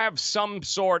 if you have some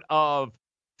sort of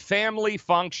family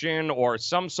function or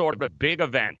some sort of a big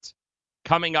event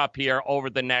coming up here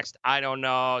over the next, I don't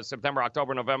know, September,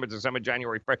 October, November, December,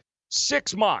 January, February,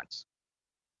 6 months,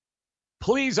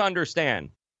 please understand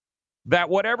that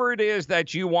whatever it is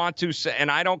that you want to say,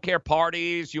 and I don't care,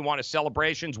 parties, you want to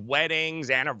celebrations, weddings,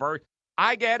 anniversaries,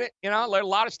 I get it. There's a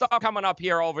lot of stuff coming up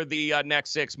here over the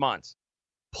next 6 months.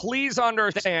 Please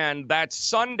understand that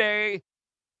Sunday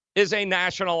is a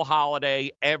national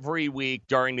holiday every week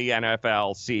during the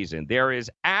NFL season. There is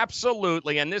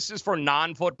absolutely, and this is for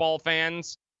non-football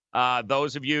fans,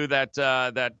 those of you that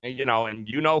and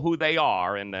you know who they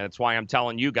are, and that's why I'm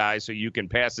telling you guys so you can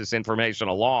pass this information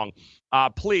along.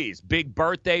 Please, big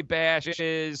birthday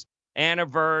bashes,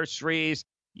 anniversaries.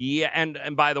 Yeah,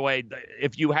 and by the way,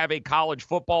 if you have a college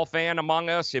football fan among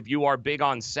us, if you are big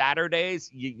on Saturdays,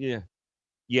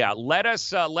 let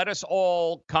us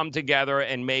all come together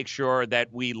and make sure that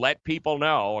we let people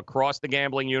know across the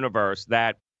gambling universe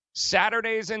that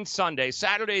Saturdays and Sundays,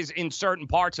 Saturdays in certain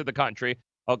parts of the country.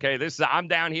 Okay, I'm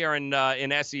down here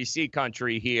in SEC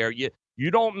country here. You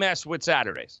don't mess with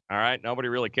Saturdays. All right, nobody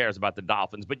really cares about the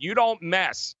Dolphins, but you don't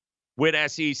mess with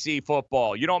SEC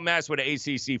football. You don't mess with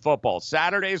ACC football.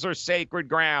 Saturdays are sacred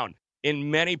ground in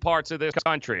many parts of this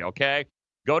country, okay?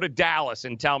 Go to Dallas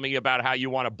and tell me about how you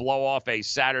want to blow off a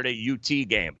Saturday UT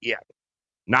game. Yeah,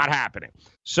 not happening.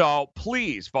 So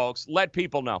please, folks, let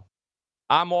people know.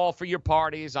 I'm all for your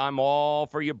parties. I'm all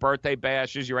for your birthday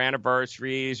bashes, your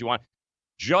anniversaries.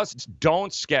 Just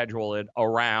don't schedule it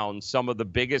around some of the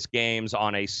biggest games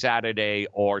on a Saturday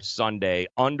or Sunday.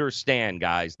 Understand,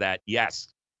 guys, that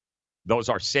yes, those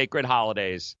are sacred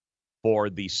holidays for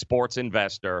the sports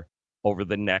investor over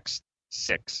the next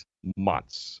 6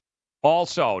 months.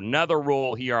 Also, another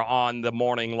rule here on the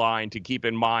morning line to keep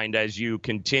in mind as you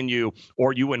continue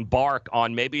or you embark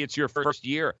on, maybe it's your first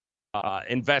year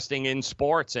investing in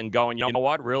sports and going, you know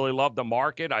what, really love the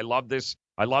market. I love this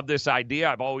idea.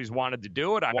 I've always wanted to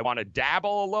do it. I want to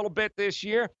dabble a little bit this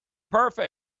year. Perfect.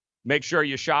 Make sure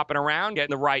you're shopping around,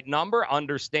 getting the right number.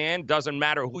 Understand, doesn't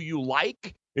matter who you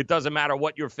like. It doesn't matter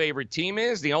what your favorite team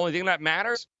is. The only thing that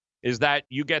matters is that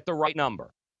you get the right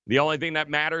number. The only thing that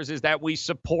matters is that we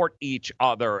support each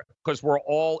other because we're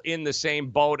all in the same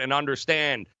boat and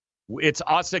understand it's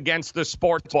us against the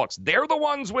sports books. They're the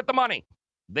ones with the money.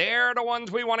 They're the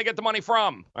ones we want to get the money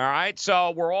from. All right.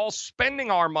 So we're all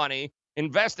spending our money,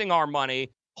 investing our money,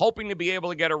 hoping to be able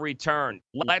to get a return.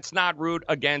 Let's not root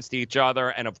against each other.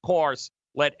 And of course,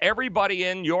 let everybody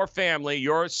in your family,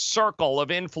 your circle of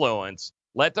influence,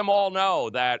 let them all know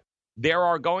that there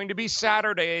are going to be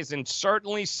Saturdays and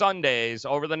certainly Sundays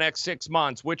over the next 6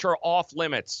 months, which are off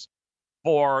limits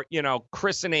for,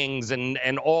 christenings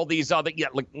and all these other,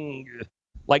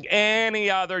 like any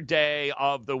other day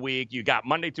of the week. You got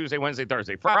Monday, Tuesday, Wednesday,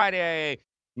 Thursday, Friday,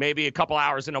 maybe a couple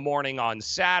hours in the morning on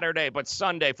Saturday, but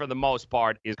Sunday for the most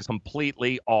part is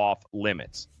completely off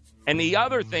limits. And the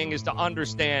other thing is to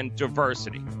understand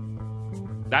diversity.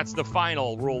 That's the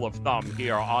final rule of thumb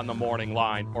here on the morning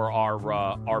line for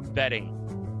our betting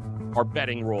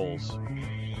rules.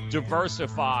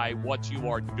 Diversify what you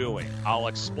are doing. I'll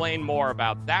explain more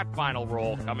about that final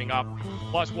rule coming up.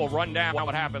 Plus, we'll run down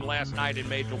what happened last night in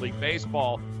Major League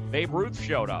Baseball. Babe Ruth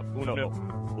showed up. Who knew?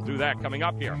 We'll do that coming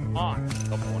up here on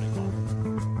the morning line.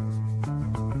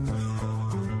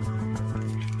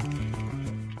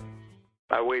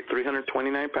 I weighed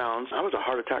 329 pounds. I was a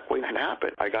heart attack waiting to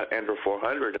happen. I got Andro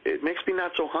 400. It makes me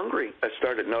not so hungry. I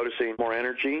started noticing more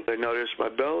energy. I noticed my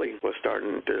belly was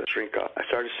starting to shrink up. I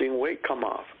started seeing weight come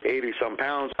off, 80-some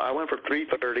pounds. I went from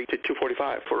 330 to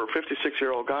 245. For a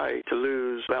 56-year-old guy to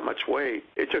lose that much weight,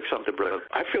 it took something, brother.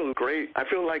 I feel great. I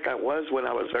feel like I was when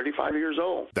I was 35 years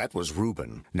old. That was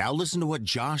Ruben. Now listen to what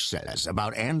Josh says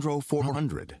about Andro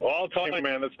 400. Well, I'll tell you,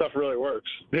 man, that stuff really works.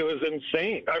 It was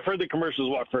insane. I've heard the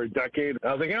commercials, for a decade.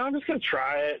 I was like, I'm just going to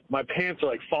try it. My pants are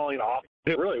like falling off.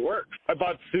 It really works. I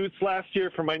bought suits last year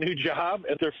for my new job,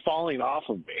 and they're falling off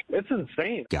of me. It's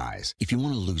insane. Guys, if you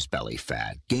want to lose belly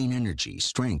fat, gain energy,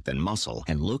 strength, and muscle,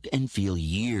 and look and feel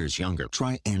years younger,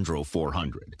 try Andro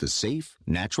 400, the safe,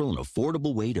 natural, and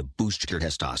affordable way to boost your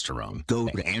testosterone. Go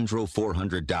to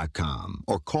andro400.com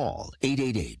or call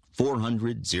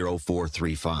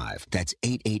 888-400-0435. That's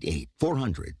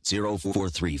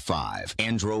 888-400-0435.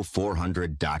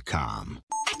 andro400.com.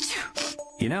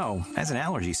 You know, as an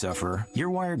allergy sufferer,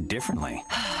 you're wired differently.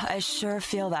 I sure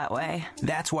feel that way.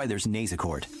 That's why there's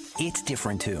Nasacort. It's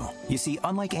different, too. You see,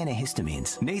 unlike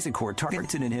antihistamines, Nasacort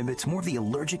targets and inhibits more of the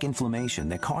allergic inflammation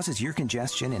that causes ear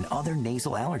congestion and other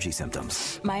nasal allergy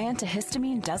symptoms. My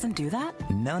antihistamine doesn't do that?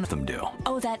 None of them do.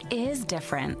 Oh, that is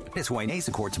different. That's why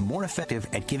Nasacort's more effective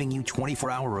at giving you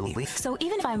 24-hour relief. So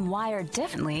even if I'm wired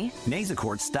differently,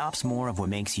 Nasacort stops more of what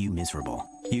makes you miserable.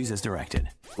 Use as directed.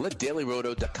 Let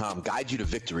DailyRoto.com guide you to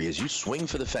victory as you swing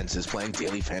for the fences playing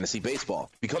daily fantasy baseball.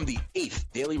 Become the 8th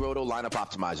Daily Roto lineup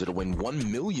optimizer to win $1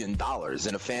 million in a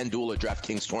FanDuel or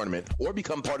DraftKings tournament, or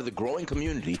become part of the growing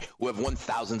community who have won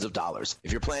thousands of dollars.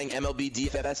 If you're playing MLB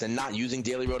DFS and not using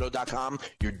DailyRoto.com,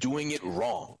 you're doing it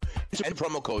wrong. Enter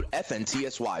promo code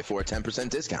FNTSY for a 10%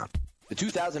 discount. The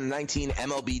 2019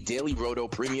 MLB Daily Roto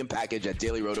Premium Package at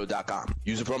DailyRoto.com.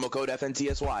 Use the promo code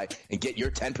FNTSY and get your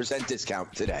 10%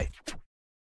 discount today.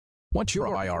 What's your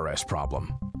IRS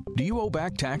problem? Do you owe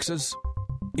back taxes?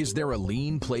 Is there a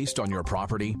lien placed on your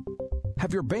property?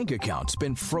 Have your bank accounts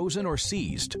been frozen or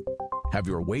seized? Have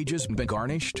your wages been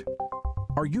garnished?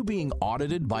 Are you being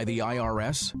audited by the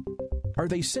IRS? Are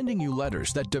they sending you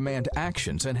letters that demand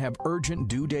actions and have urgent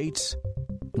due dates?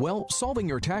 Well, solving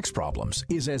your tax problems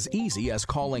is as easy as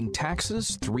calling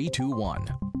Taxes 321.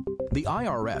 The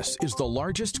IRS is the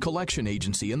largest collection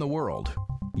agency in the world.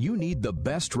 You need the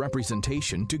best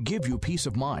representation to give you peace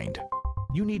of mind.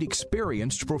 You need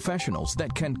experienced professionals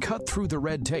that can cut through the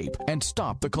red tape and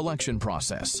stop the collection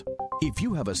process. If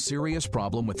you have a serious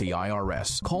problem with the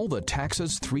IRS, call the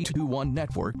Taxes 321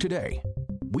 network today.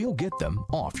 We'll get them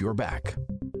off your back.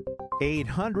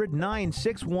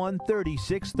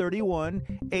 800-961-3631,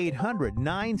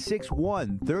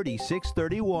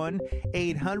 800-961-3631,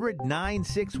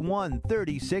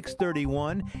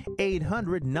 800-961-3631,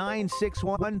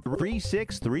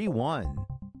 800-961-3631.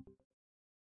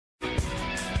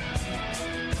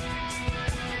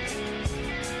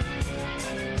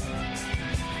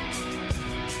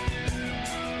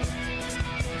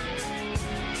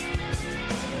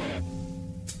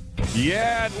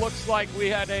 Yeah, it looks like we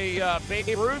had a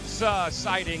Babe Ruth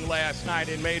sighting last night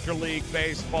in Major League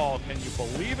Baseball. Can you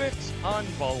believe it?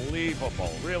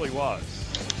 Unbelievable. Really was.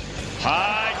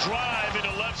 High drive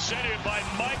into left center by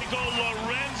Michael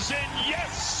Lorenzen.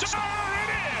 Yes, sir, it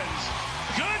is.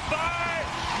 Goodbye,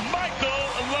 Michael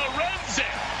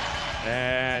Lorenzen.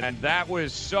 And that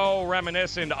was so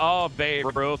reminiscent of Babe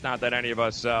Ruth. Not that any of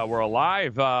us were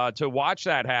alive to watch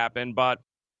that happen, but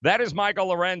that is Michael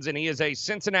Lorenzen. He is a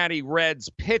Cincinnati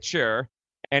Reds pitcher,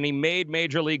 and he made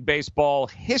Major League Baseball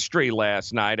history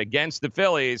last night against the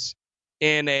Phillies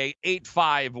in a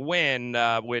 8-5 win,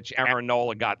 which Aaron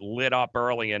Nola got lit up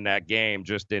early in that game.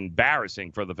 Just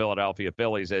embarrassing for the Philadelphia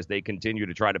Phillies as they continue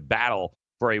to try to battle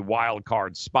for a wild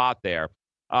card spot there.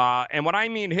 And when I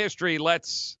mean history,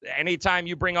 anytime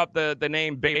you bring up the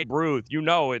name Babe Ruth, you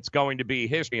know it's going to be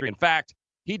history. In fact,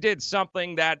 he did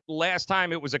something that last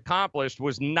time it was accomplished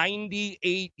was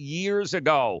 98 years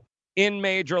ago in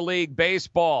Major League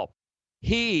Baseball.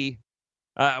 By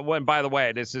the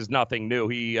way, this is nothing new.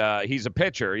 He's a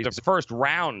pitcher. He's a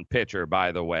first-round pitcher,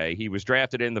 by the way. He was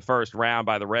drafted in the first round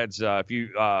by the Reds a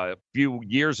few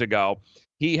years ago.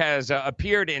 He has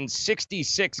appeared in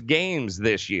 66 games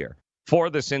this year for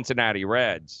the Cincinnati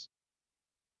Reds.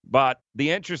 But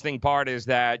the interesting part is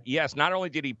that, yes, not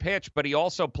only did he pitch, but he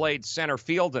also played center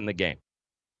field in the game,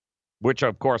 which,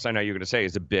 of course, I know you're going to say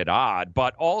is a bit odd.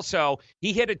 But also,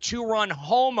 he hit a 2-run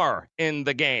homer in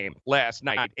the game last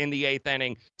night in the 8th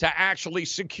inning to actually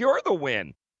secure the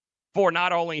win for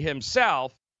not only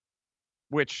himself,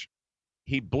 which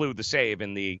he blew the save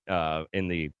in the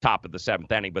top of the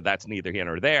 7th inning, but that's neither here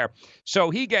nor there.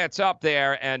 So he gets up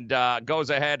there and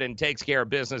goes ahead and takes care of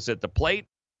business at the plate.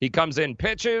 He comes in,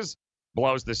 pitches,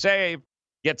 blows the save,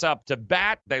 gets up to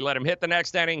bat. They let him hit the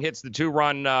next inning, hits the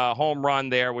 2-run home run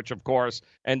there, which, of course,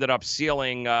 ended up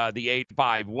sealing the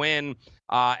 8-5 win.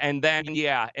 And then,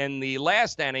 in the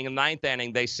last inning, in the 9th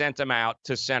inning, they sent him out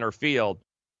to center field.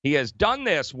 He has done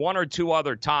this one or two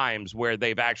other times where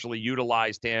they've actually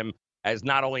utilized him as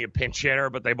not only a pinch hitter,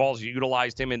 but they've also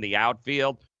utilized him in the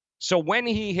outfield. So when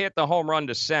he hit the home run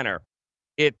to center,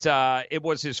 it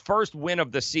was his first win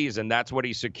of the season. That's what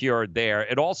he secured there.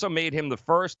 It also made him the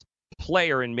first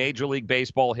player in Major League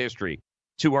Baseball history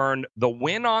to earn the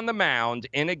win on the mound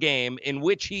in a game in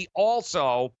which he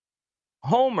also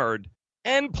homered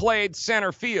and played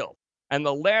center field. And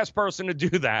the last person to do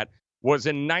that was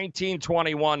in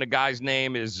 1921. The guy's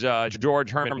name is George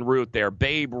Herman Ruth there,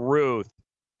 Babe Ruth.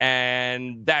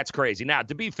 And that's crazy. Now,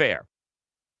 to be fair,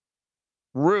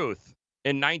 Ruth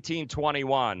in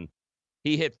 1921,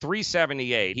 he hit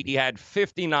 .378. He had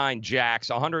 59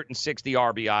 jacks, 160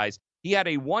 RBIs. He had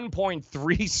a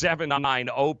 1.379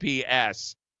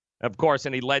 OPS, of course,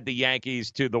 and he led the Yankees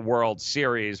to the World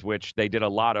Series, which they did a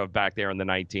lot of back there in the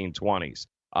 1920s.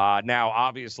 Now,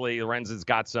 obviously, Lorenzen's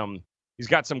got some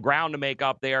ground to make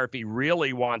up there if he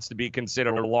really wants to be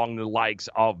considered along the likes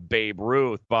of Babe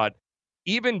Ruth. But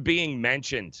even being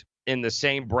mentioned in the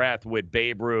same breath with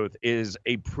Babe Ruth is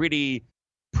a pretty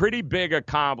big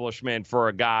accomplishment for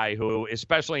a guy who,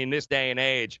 especially in this day and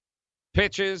age,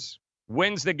 pitches,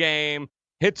 wins the game,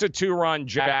 hits a 2-run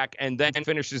jack, and then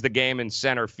finishes the game in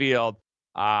center field.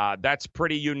 That's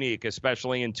pretty unique,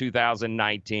 especially in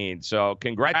 2019. So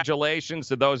congratulations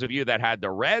to those of you that had the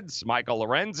Reds, Michael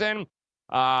Lorenzen.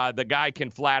 The guy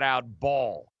can flat out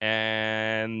ball.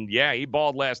 And, yeah, he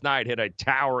balled last night, hit a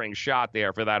towering shot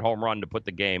there for that home run to put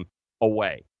the game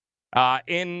away.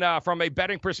 From a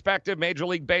betting perspective, Major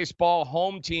League Baseball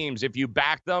home teams, if you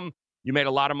back them, you made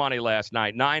a lot of money last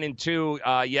night.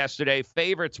 9-2 yesterday.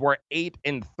 Favorites were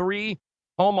 8-3.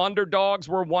 Home underdogs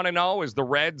were 1-0 as the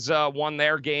Reds won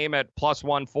their game at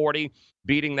 +140,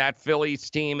 beating that Phillies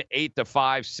team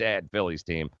 8-5. Sad Phillies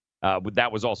team.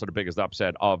 That was also the biggest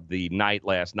upset of the night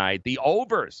last night. The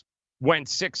overs went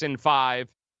 6-5.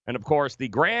 And, of course, the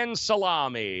grand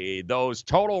salami, those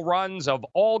total runs of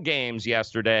all games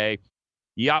yesterday.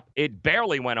 Yup, it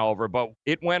barely went over, but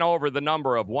it went over the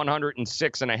number of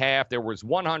 106.5. There was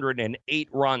 108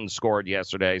 runs scored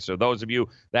yesterday. So those of you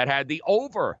that had the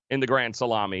over in the grand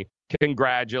salami,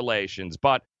 congratulations.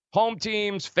 But home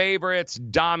teams, favorites,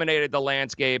 dominated the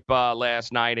landscape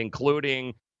last night,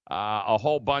 including a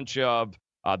whole bunch of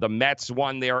the Mets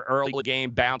won their early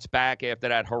game, bounced back after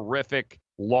that horrific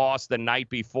loss the night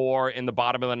before in the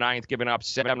bottom of the 9th, giving up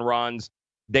 7 runs.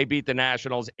 They beat the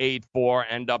Nationals 8-4,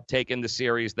 end up taking the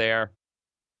series there.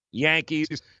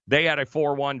 Yankees, they had a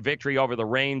 4-1 victory over the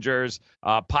Rangers.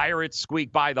 Pirates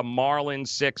squeaked by the Marlins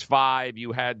 6-5.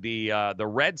 You had the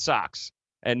Red Sox,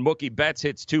 and Mookie Betts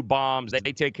hits 2 bombs.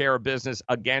 They take care of business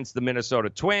against the Minnesota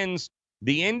Twins.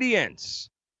 The Indians,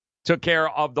 took care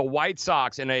of the White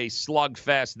Sox in a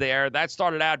slugfest there. That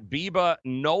started out Bieber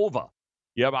Nova.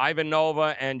 You have Ivan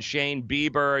Nova and Shane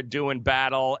Bieber doing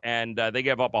battle, and they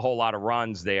gave up a whole lot of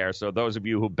runs there. So those of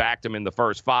you who backed them in the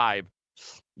first 5,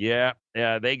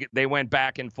 they went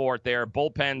back and forth there.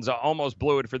 Bullpens almost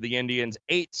blew it for the Indians.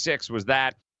 8-6 was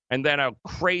that. And then a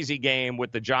crazy game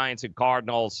with the Giants and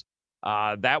Cardinals.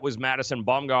 That was Madison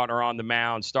Bumgarner on the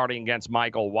mound starting against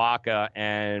Michael Wacha.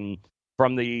 And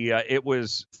from it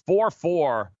was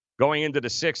 4-4 going into the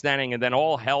 6th inning, and then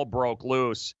all hell broke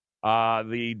loose.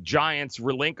 The Giants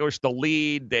relinquished the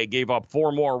lead. They gave up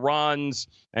 4 more runs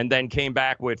and then came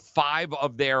back with 5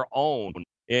 of their own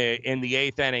in the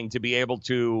 8th inning to be able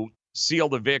to seal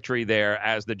the victory there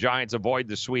as the Giants avoid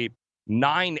the sweep.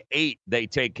 9-8, they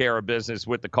take care of business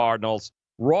with the Cardinals.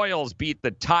 Royals beat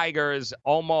the Tigers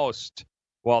almost.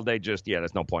 Well,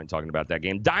 there's no point in talking about that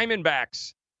game.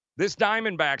 Diamondbacks. This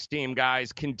Diamondbacks team,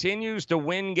 guys, continues to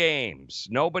win games.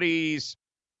 Nobody's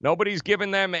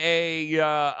giving them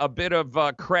a bit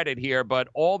of credit here, but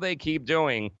all they keep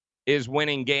doing is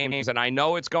winning games. And I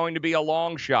know it's going to be a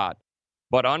long shot,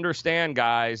 but understand,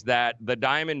 guys, that the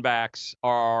Diamondbacks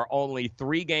are only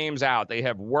 3 games out. They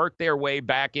have worked their way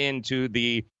back into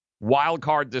the wild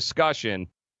card discussion,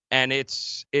 and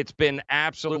it's been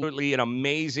absolutely an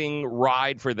amazing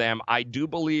ride for them. I do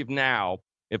believe now,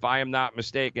 if I am not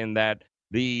mistaken, that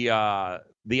the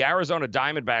Arizona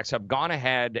Diamondbacks have gone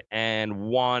ahead and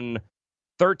won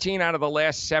 13 out of the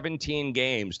last 17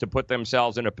 games to put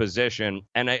themselves in a position.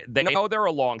 And they know they're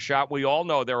a long shot. We all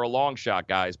know they're a long shot,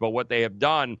 guys. But what they have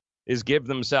done is give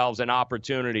themselves an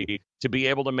opportunity to be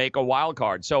able to make a wild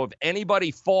card. So if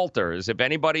anybody falters, if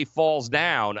anybody falls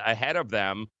down ahead of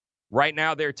them, right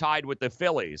now they're tied with the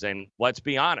Phillies. And let's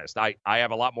be honest, I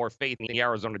have a lot more faith in the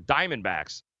Arizona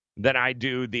Diamondbacks than I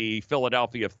do the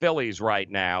Philadelphia Phillies right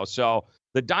now. So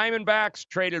the Diamondbacks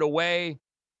traded away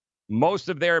most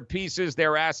of their pieces,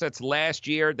 their assets last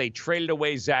year. They traded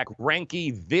away Zach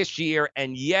Greinke this year,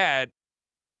 and yet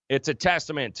it's a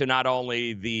testament to not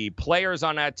only the players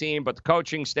on that team, but the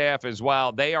coaching staff as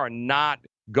well. They are not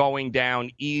going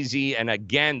down easy, and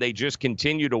again, they just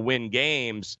continue to win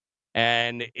games.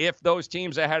 And if those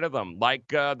teams ahead of them, like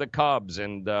the Cubs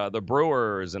and the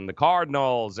Brewers and the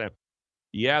Cardinals, and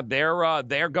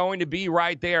they're going to be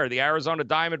right there. The Arizona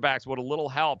Diamondbacks, with a little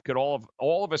help, could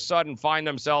all of a sudden find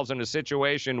themselves in a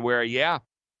situation where,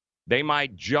 they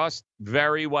might just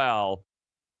very well.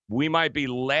 We might be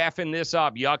laughing this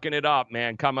up, yucking it up,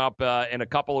 man, come up in a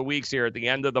couple of weeks here at the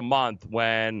end of the month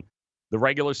when the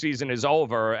regular season is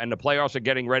over and the playoffs are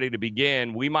getting ready to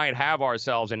begin. We might have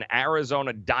ourselves an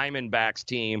Arizona Diamondbacks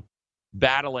team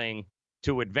battling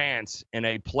to advance in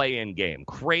a play-in game.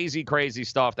 Crazy, crazy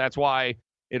stuff. That's why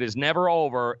it is never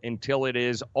over until it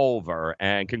is over.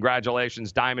 And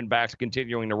congratulations, Diamondbacks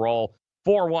continuing to roll.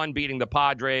 4-1 beating the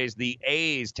Padres. The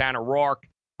A's, Tanner Roark,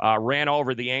 ran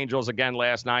over the Angels again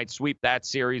last night. Sweep that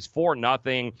series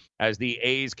 4-0 as the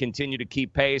A's continue to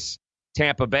keep pace.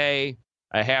 Tampa Bay,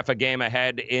 a half a game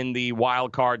ahead in the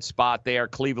wild card spot there.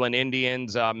 Cleveland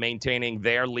Indians maintaining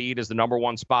their lead as the number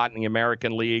 1 spot in the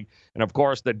American League. And, of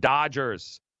course, the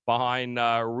Dodgers behind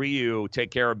Ryu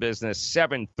take care of business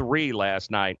 7-3 last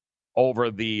night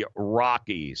over the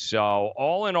Rockies. So,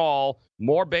 all in all,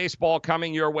 more baseball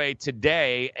coming your way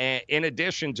today, in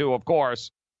addition to, of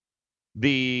course,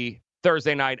 the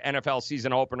Thursday night NFL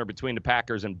season opener between the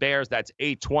Packers and Bears. That's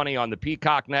 8:20 on the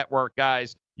Peacock Network,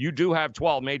 guys. You do have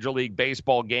 12 Major League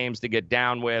Baseball games to get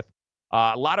down with.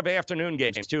 A lot of afternoon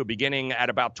games, too, beginning at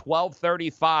about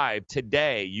 12:35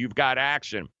 today. You've got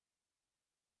action.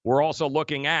 We're also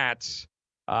looking at,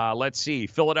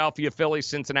 Philadelphia Phillies,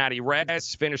 Cincinnati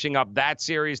Reds, finishing up that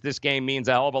series. This game means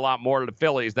a hell of a lot more to the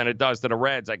Phillies than it does to the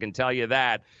Reds, I can tell you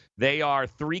that. They are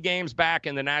 3 games back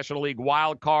in the National League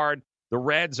wild card. The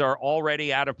Reds are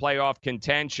already out of playoff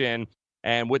contention.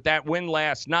 And with that win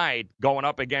last night, going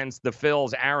up against the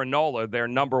Phils, Aaron Nola, their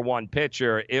number 1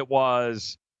 pitcher, it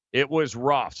was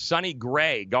rough. Sonny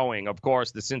Gray going, of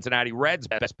course, the Cincinnati Reds'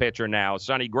 best pitcher now.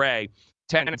 Sonny Gray,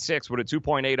 10-6 with a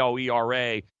 2.80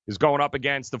 ERA, is going up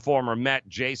against the former Met,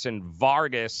 Jason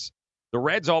Vargas. The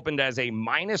Reds opened as a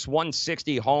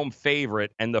 -160 home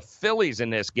favorite, and the Phillies in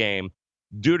this game,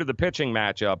 due to the pitching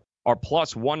matchup, are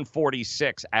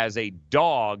 +146 as a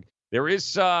dog. There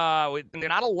is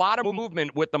not a lot of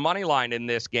movement with the money line in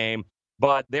this game,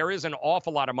 but there is an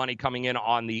awful lot of money coming in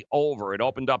on the over. It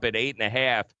opened up at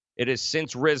 8.5. It has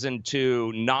since risen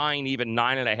to 9, even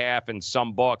 9.5 in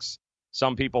some books.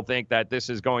 Some people think that this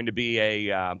is going to be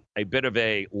a bit of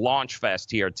a launch fest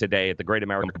here today at the Great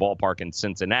American Ballpark in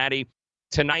Cincinnati.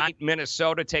 Tonight,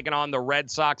 Minnesota taking on the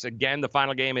Red Sox. Again, the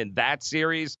final game in that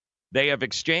series. They have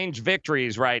exchanged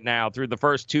victories right now through the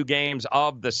first 2 games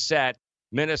of the set.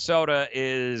 Minnesota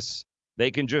they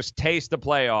can just taste the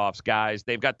playoffs, guys.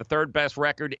 They've got the 3rd best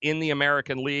record in the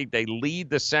American League. They lead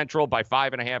the Central by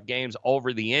 5.5 games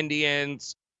over the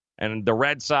Indians. And the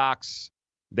Red Sox,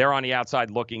 they're on the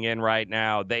outside looking in right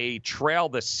now. They trail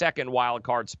the 2nd wild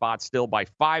card spot still by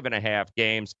 5.5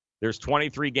 games. There's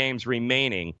 23 games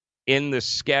remaining in the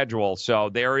schedule. So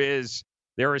there is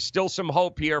still some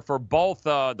hope here for both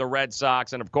the Red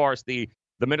Sox. And, of course, the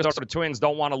Minnesota Twins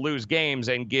don't want to lose games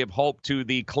and give hope to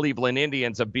the Cleveland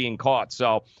Indians of being caught.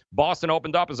 So Boston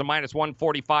opened up as a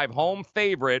 -145 home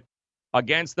favorite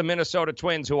against the Minnesota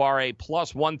Twins, who are a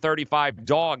 +135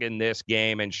 dog in this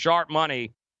game. And sharp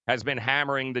money has been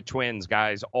hammering the Twins,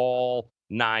 guys, all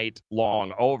night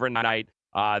long, overnight.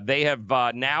 They have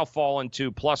now fallen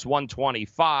to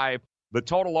 +125. The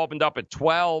total opened up at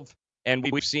 12, and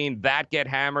we've seen that get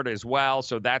hammered as well.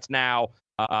 So that's now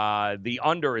the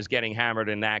under is getting hammered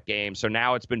in that game. So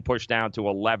now it's been pushed down to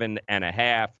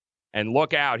 11.5. And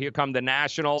look out, here come the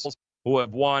Nationals, who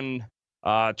have won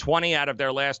 20 out of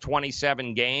their last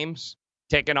 27 games,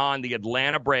 taking on the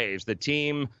Atlanta Braves. The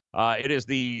team, it is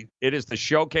the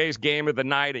showcase game of the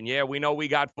night. And yeah, we know we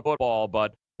got football,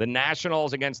 but the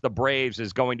Nationals against the Braves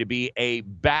is going to be a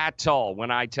battle. When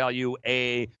I tell you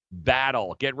a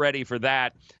battle, get ready for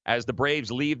that as the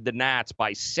Braves lead the Nats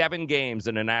by 7 games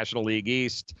in the National League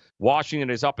East. Washington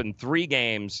is up in 3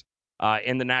 games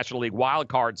in the National League wild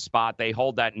card spot. They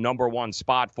hold that number 1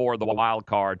 spot for the wild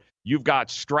card. You've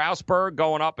got Strasburg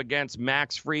going up against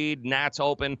Max Fried. Nats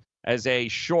open as a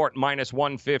short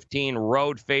 -115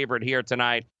 road favorite here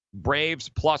tonight. Braves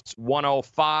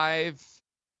 +105.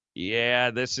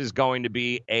 Yeah, this is going to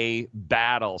be a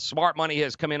battle. Smart money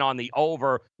has come in on the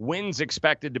over. Winds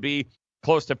expected to be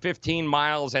close to 15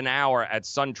 miles an hour at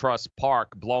SunTrust Park,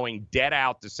 blowing dead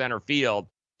out to center field.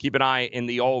 Keep an eye in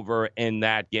the over in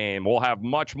that game. We'll have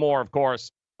much more, of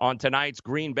course, on tonight's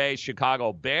Green Bay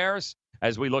Chicago Bears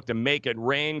as we look to make it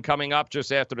rain coming up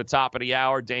just after the top of the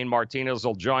hour. Dane Martinez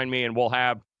will join me, and we'll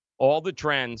have all the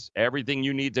trends, everything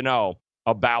you need to know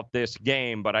about this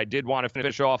game. But I did want to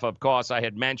finish off, of course, I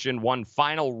had mentioned one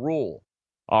final rule,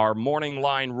 our morning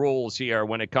line rules here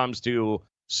when it comes to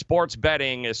sports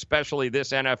betting, especially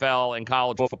this NFL and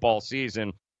college football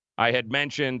season. I had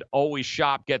mentioned always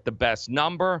shop, get the best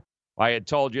number. I had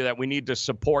told you that we need to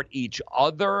support each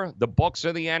other. The books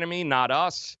are the enemy, not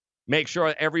us. Make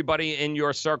sure everybody in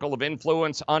your circle of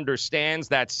influence understands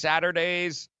that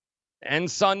Saturdays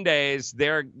and Sundays,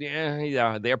 they're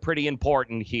pretty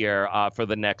important here for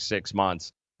the next 6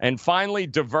 months. And finally,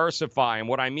 diversify. And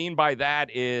what I mean by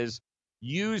that is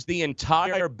use the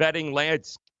entire betting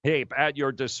landscape at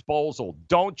your disposal.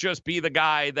 Don't just be the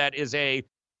guy that is a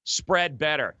spread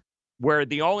bettor, where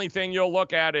the only thing you'll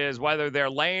look at is whether they're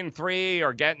laying 3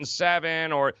 or getting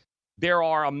 7, or there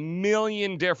are a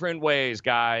million different ways,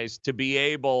 guys, to be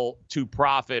able to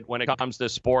profit when it comes to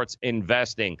sports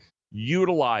investing.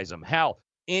 Utilize them. Hell,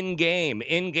 in-game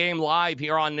live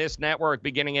here on this network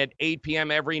beginning at 8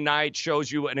 p.m. every night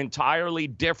shows you an entirely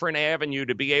different avenue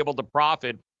to be able to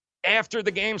profit after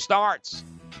the game starts.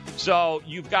 So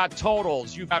you've got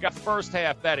totals, you've got first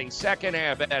half betting, second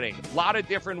half betting, a lot of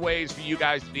different ways for you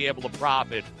guys to be able to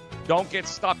profit. Don't get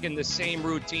stuck in the same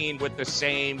routine with the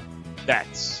same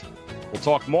bets. We'll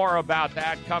talk more about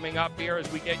that coming up here as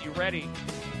we get you ready.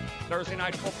 Thursday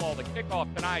Night Football, the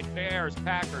kickoff tonight, Bears,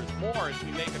 Packers, more as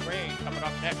we make it rain coming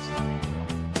up next.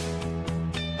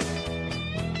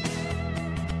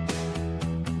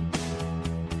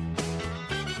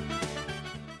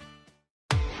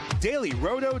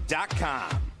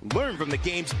 DailyRoto.com. Learn from the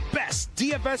game's best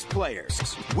DFS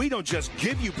players. We don't just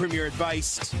give you premier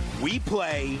advice, we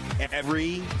play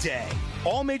every day.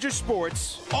 All major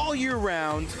sports, all year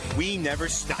round, we never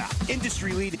stop.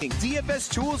 Industry-leading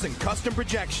DFS tools and custom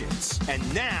projections.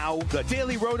 And now, the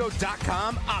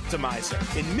DailyRoto.com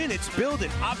Optimizer. In minutes, build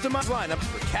and optimize lineups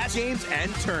for cash games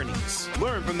and tourneys.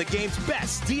 Learn from the game's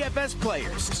best DFS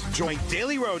players. Join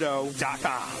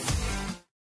DailyRoto.com.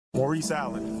 Maurice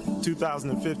Allen,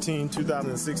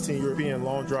 2015-2016 European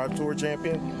Long Drive Tour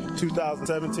Champion,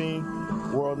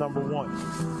 2017 World Number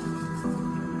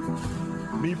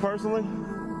 1. Me personally,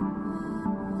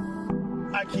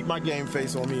 I keep my game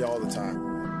face on me all the time.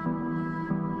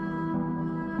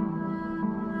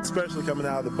 Especially coming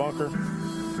out of the bunker,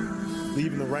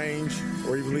 leaving the range,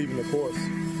 or even leaving the course.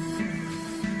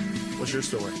 What's your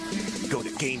story? Go to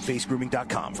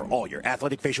GameFaceGrooming.com for all your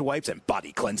athletic facial wipes and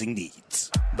body cleansing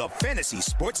needs. The Fantasy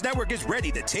Sports Network is ready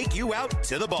to take you out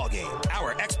to the ballgame.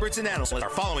 Our experts and analysts are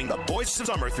following the boys of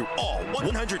summer through all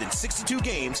 162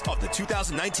 games of the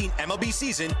 2019 MLB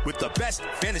season with the best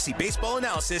fantasy baseball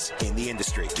analysis in the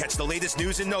industry. Catch the latest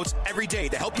news and notes every day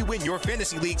to help you win your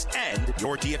fantasy leagues and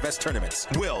your DFS tournaments.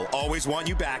 We'll always want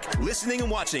you back listening and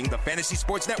watching the Fantasy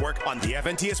Sports Network on the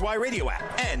FNTSY radio app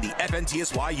and the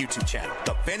FNTSY YouTube channel.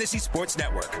 The Fantasy Sports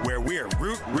Network, where we're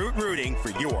rooting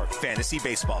for your fantasy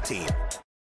baseball team.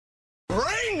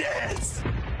 Rain dance!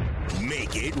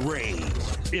 Make it rain.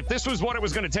 If this was what it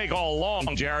was going to take all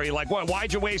along, Jerry, like,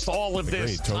 why'd you waste all of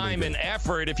this time and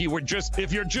effort if you're just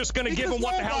going to give them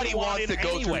what the hell they wanted to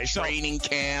go anyway? through training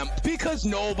camp because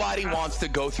nobody wants to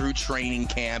go through training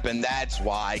camp, and that's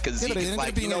why. Because he's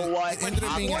like, you know what? It ended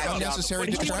up being an unnecessary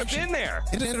distraction. Been there.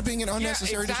 It ended up being an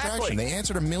unnecessary distraction. They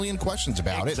answered a million questions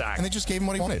about it, and they just gave him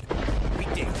what he wanted.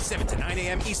 Weekdays, 7 to 9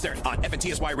 a.m. Eastern on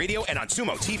FNTSY Radio and on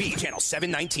Sumo TV, channel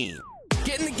 719.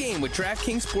 Get in the game with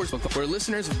DraftKings Sportsbook, where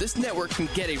listeners of this network can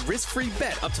get a risk-free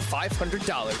bet up to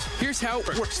 $500. Here's how it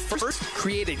works. First,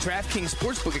 create a DraftKings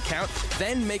Sportsbook account,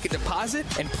 then make a deposit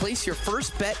and place your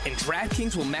first bet, and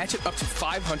DraftKings will match it up to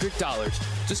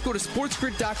 $500. Just go to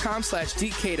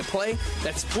sportsgrid.com/DK to play.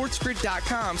 That's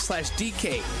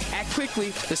sportsgrid.com/DK. Act quickly.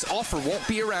 This offer won't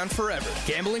be around forever.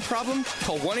 Gambling problem?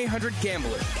 Call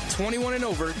 1-800-GAMBLER. 21 and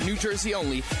over, New Jersey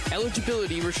only.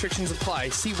 Eligibility restrictions apply.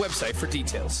 See website for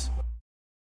details.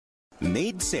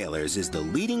 Maid Sailors is the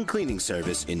leading cleaning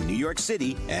service in New York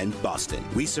City and Boston.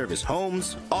 We service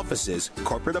homes, offices,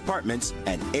 corporate apartments,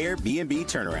 and Airbnb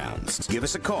turnarounds. Give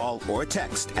us a call or a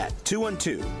text at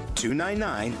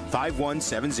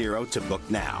 212-299-5170 to book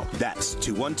now. That's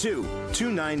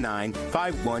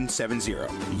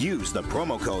 212-299-5170. Use the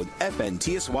promo code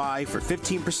FNTSY for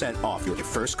 15% off your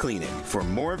first cleaning. For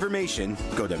more information,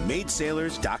 go to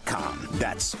maidsailors.com.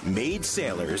 That's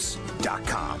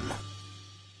maidsailors.com.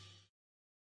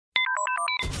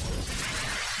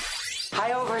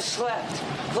 I overslept.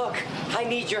 Look, I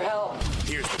need your help.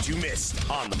 Here's what you missed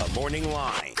on the morning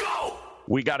line. Go!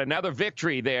 We got another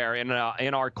victory there in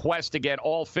our quest to get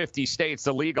all 50 states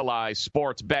to legalize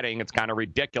sports betting. It's kind of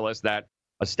ridiculous that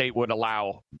a state would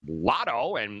allow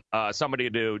lotto and somebody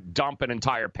to dump an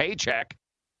entire paycheck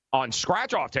on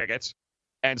scratch-off tickets,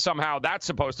 and somehow that's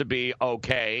supposed to be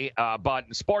okay. But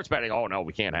sports betting, oh, no,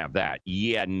 we can't have that.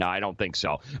 Yeah, no, I don't think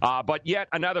so. But yet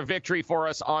another victory for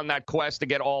us on that quest to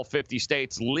get all 50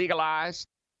 states legalized.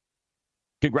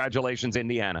 Congratulations,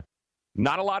 Indiana.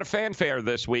 Not a lot of fanfare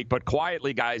this week, but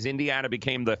quietly, guys, Indiana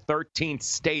became the 13th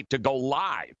state to go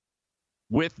live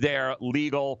with their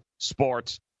legal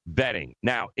sports betting.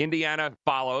 Now, Indiana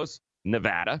follows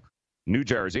Nevada, New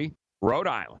Jersey, Rhode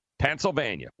Island,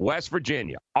 Pennsylvania, West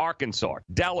Virginia, Arkansas,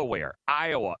 Delaware,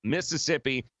 Iowa,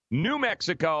 Mississippi, New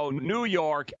Mexico, New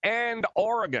York, and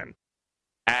Oregon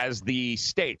as the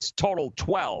states. Total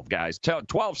 12, guys.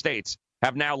 12 states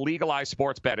have now legalized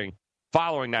sports betting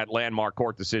following that landmark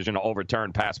court decision to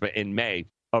overturn PASPA in May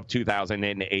of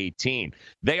 2018.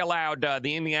 They allowed,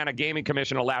 the Indiana Gaming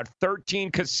Commission allowed 13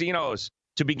 casinos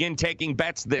to begin taking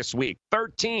bets this week.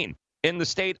 13 in the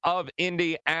state of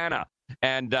Indiana.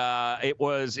 And it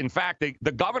was, in fact,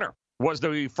 the governor was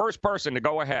the first person to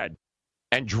go ahead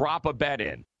and drop a bet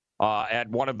in at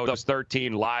one of those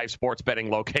 13 live sports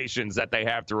betting locations that they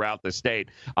have throughout the state.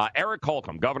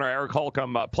 Governor Eric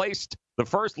Holcomb, placed the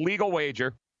first legal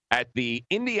wager at the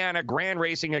Indiana Grand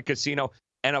Racing and Casino.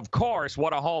 And, of course,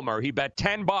 what a homer. He bet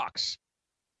 $10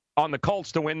 on the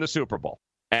Colts to win the Super Bowl.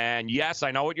 And, yes,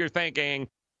 I know what you're thinking.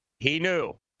 He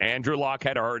knew Andrew Luck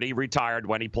had already retired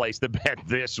when he placed the bet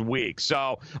this week.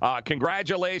 So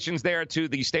congratulations there to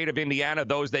the state of Indiana,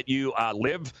 those that you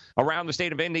live around the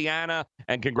state of Indiana,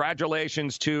 and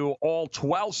congratulations to all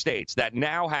 12 states that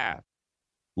now have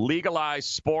legalized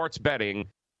sports betting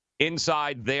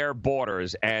inside their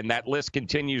borders. And that list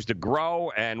continues to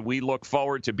grow, and we look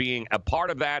forward to being a part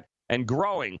of that and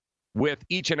growing with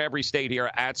each and every state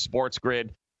here at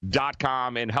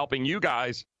sportsgrid.com and helping you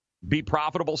guys be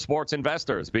profitable sports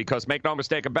investors, because make no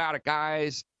mistake about it,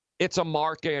 guys, it's a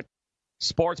market.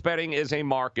 Sports betting is a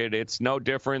market. It's no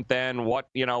different than what,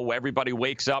 everybody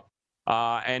wakes up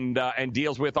and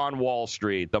deals with on Wall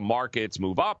Street. The markets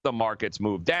move up, the markets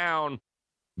move down.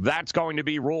 That's going to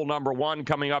be rule number one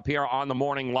coming up here on the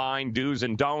morning line, do's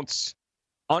and don'ts.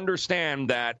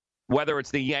 Understand that whether it's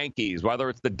the Yankees, whether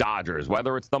it's the Dodgers,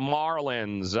 whether it's the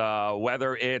Marlins,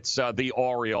 whether it's the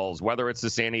Orioles, whether it's the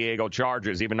San Diego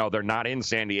Chargers, even though they're not in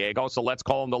San Diego, so let's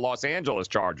call them the Los Angeles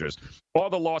Chargers or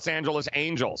the Los Angeles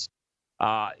Angels.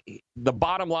 The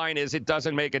bottom line is it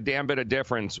doesn't make a damn bit of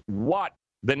difference what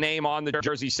the name on the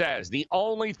jersey says. The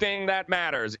only thing that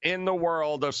matters in the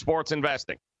world of sports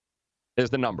investing is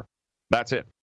the number. That's it.